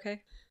 Is this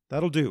okay?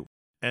 That'll do.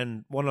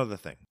 And one other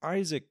thing.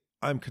 Isaac,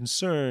 I'm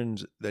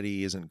concerned that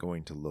he isn't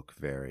going to look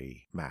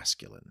very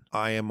masculine.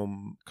 I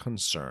am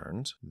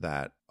concerned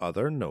that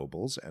other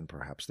nobles and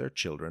perhaps their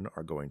children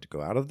are going to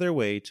go out of their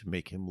way to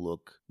make him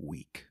look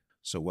weak.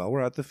 So while we're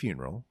at the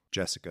funeral,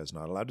 Jessica is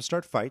not allowed to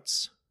start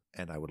fights,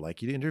 and I would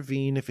like you to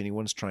intervene if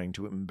anyone's trying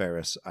to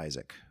embarrass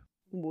Isaac.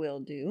 Will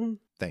do.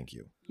 Thank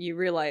you. You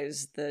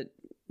realize that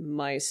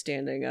my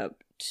standing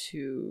up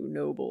to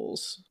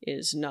nobles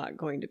is not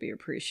going to be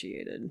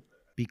appreciated.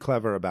 Be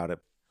clever about it.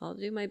 I'll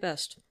do my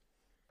best.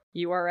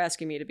 You are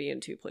asking me to be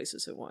in two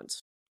places at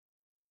once.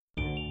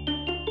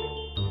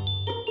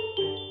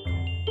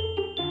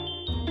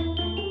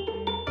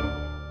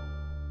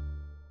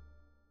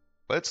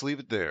 Let's leave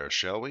it there,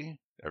 shall we?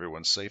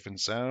 Everyone's safe and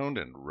sound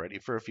and ready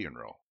for a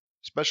funeral.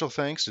 Special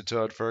thanks to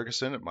Todd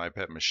Ferguson at My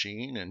Pet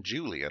Machine and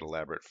Julie at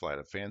Elaborate Flight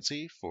of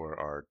Fancy for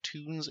our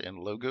tunes and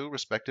logo,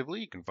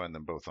 respectively. You can find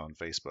them both on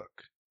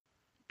Facebook.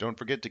 Don't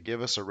forget to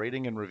give us a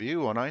rating and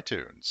review on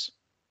iTunes.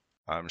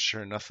 I'm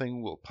sure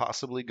nothing will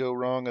possibly go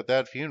wrong at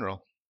that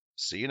funeral.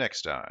 See you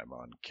next time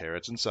on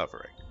Carrots and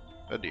Suffering,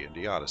 a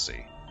D&D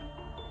Odyssey.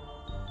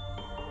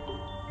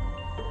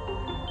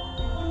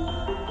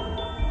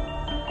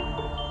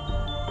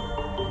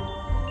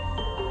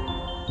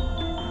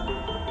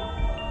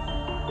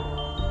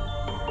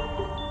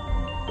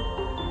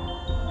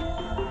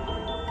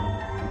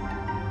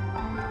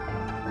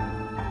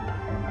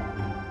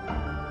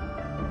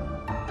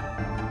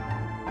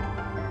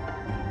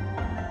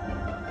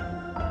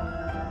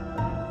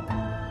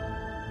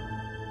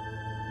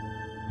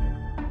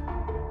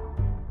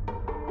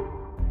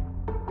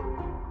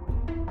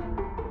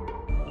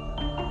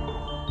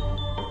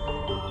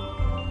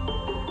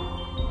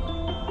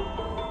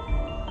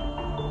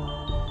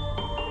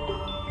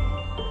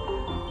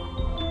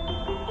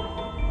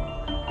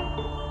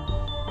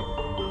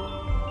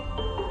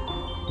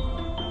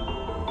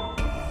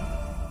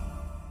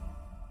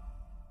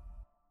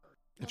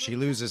 If she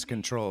loses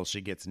control, she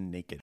gets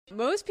naked.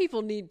 Most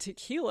people need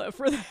tequila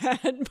for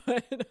that,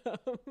 but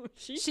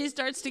She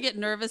starts to get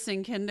nervous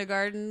in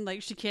kindergarten,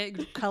 like she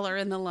can't color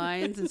in the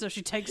lines, and so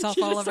she takes off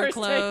she all just of her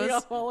starts taking clothes.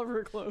 off all of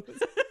her clothes.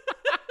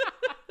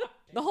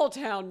 The whole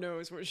town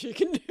knows what she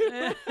can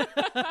do.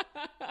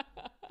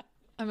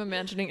 I'm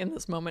imagining in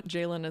this moment,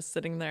 Jalen is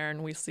sitting there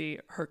and we see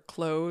her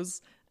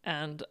clothes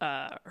and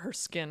her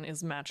skin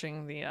is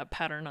matching the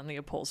pattern on the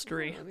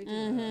upholstery. Let me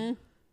do that.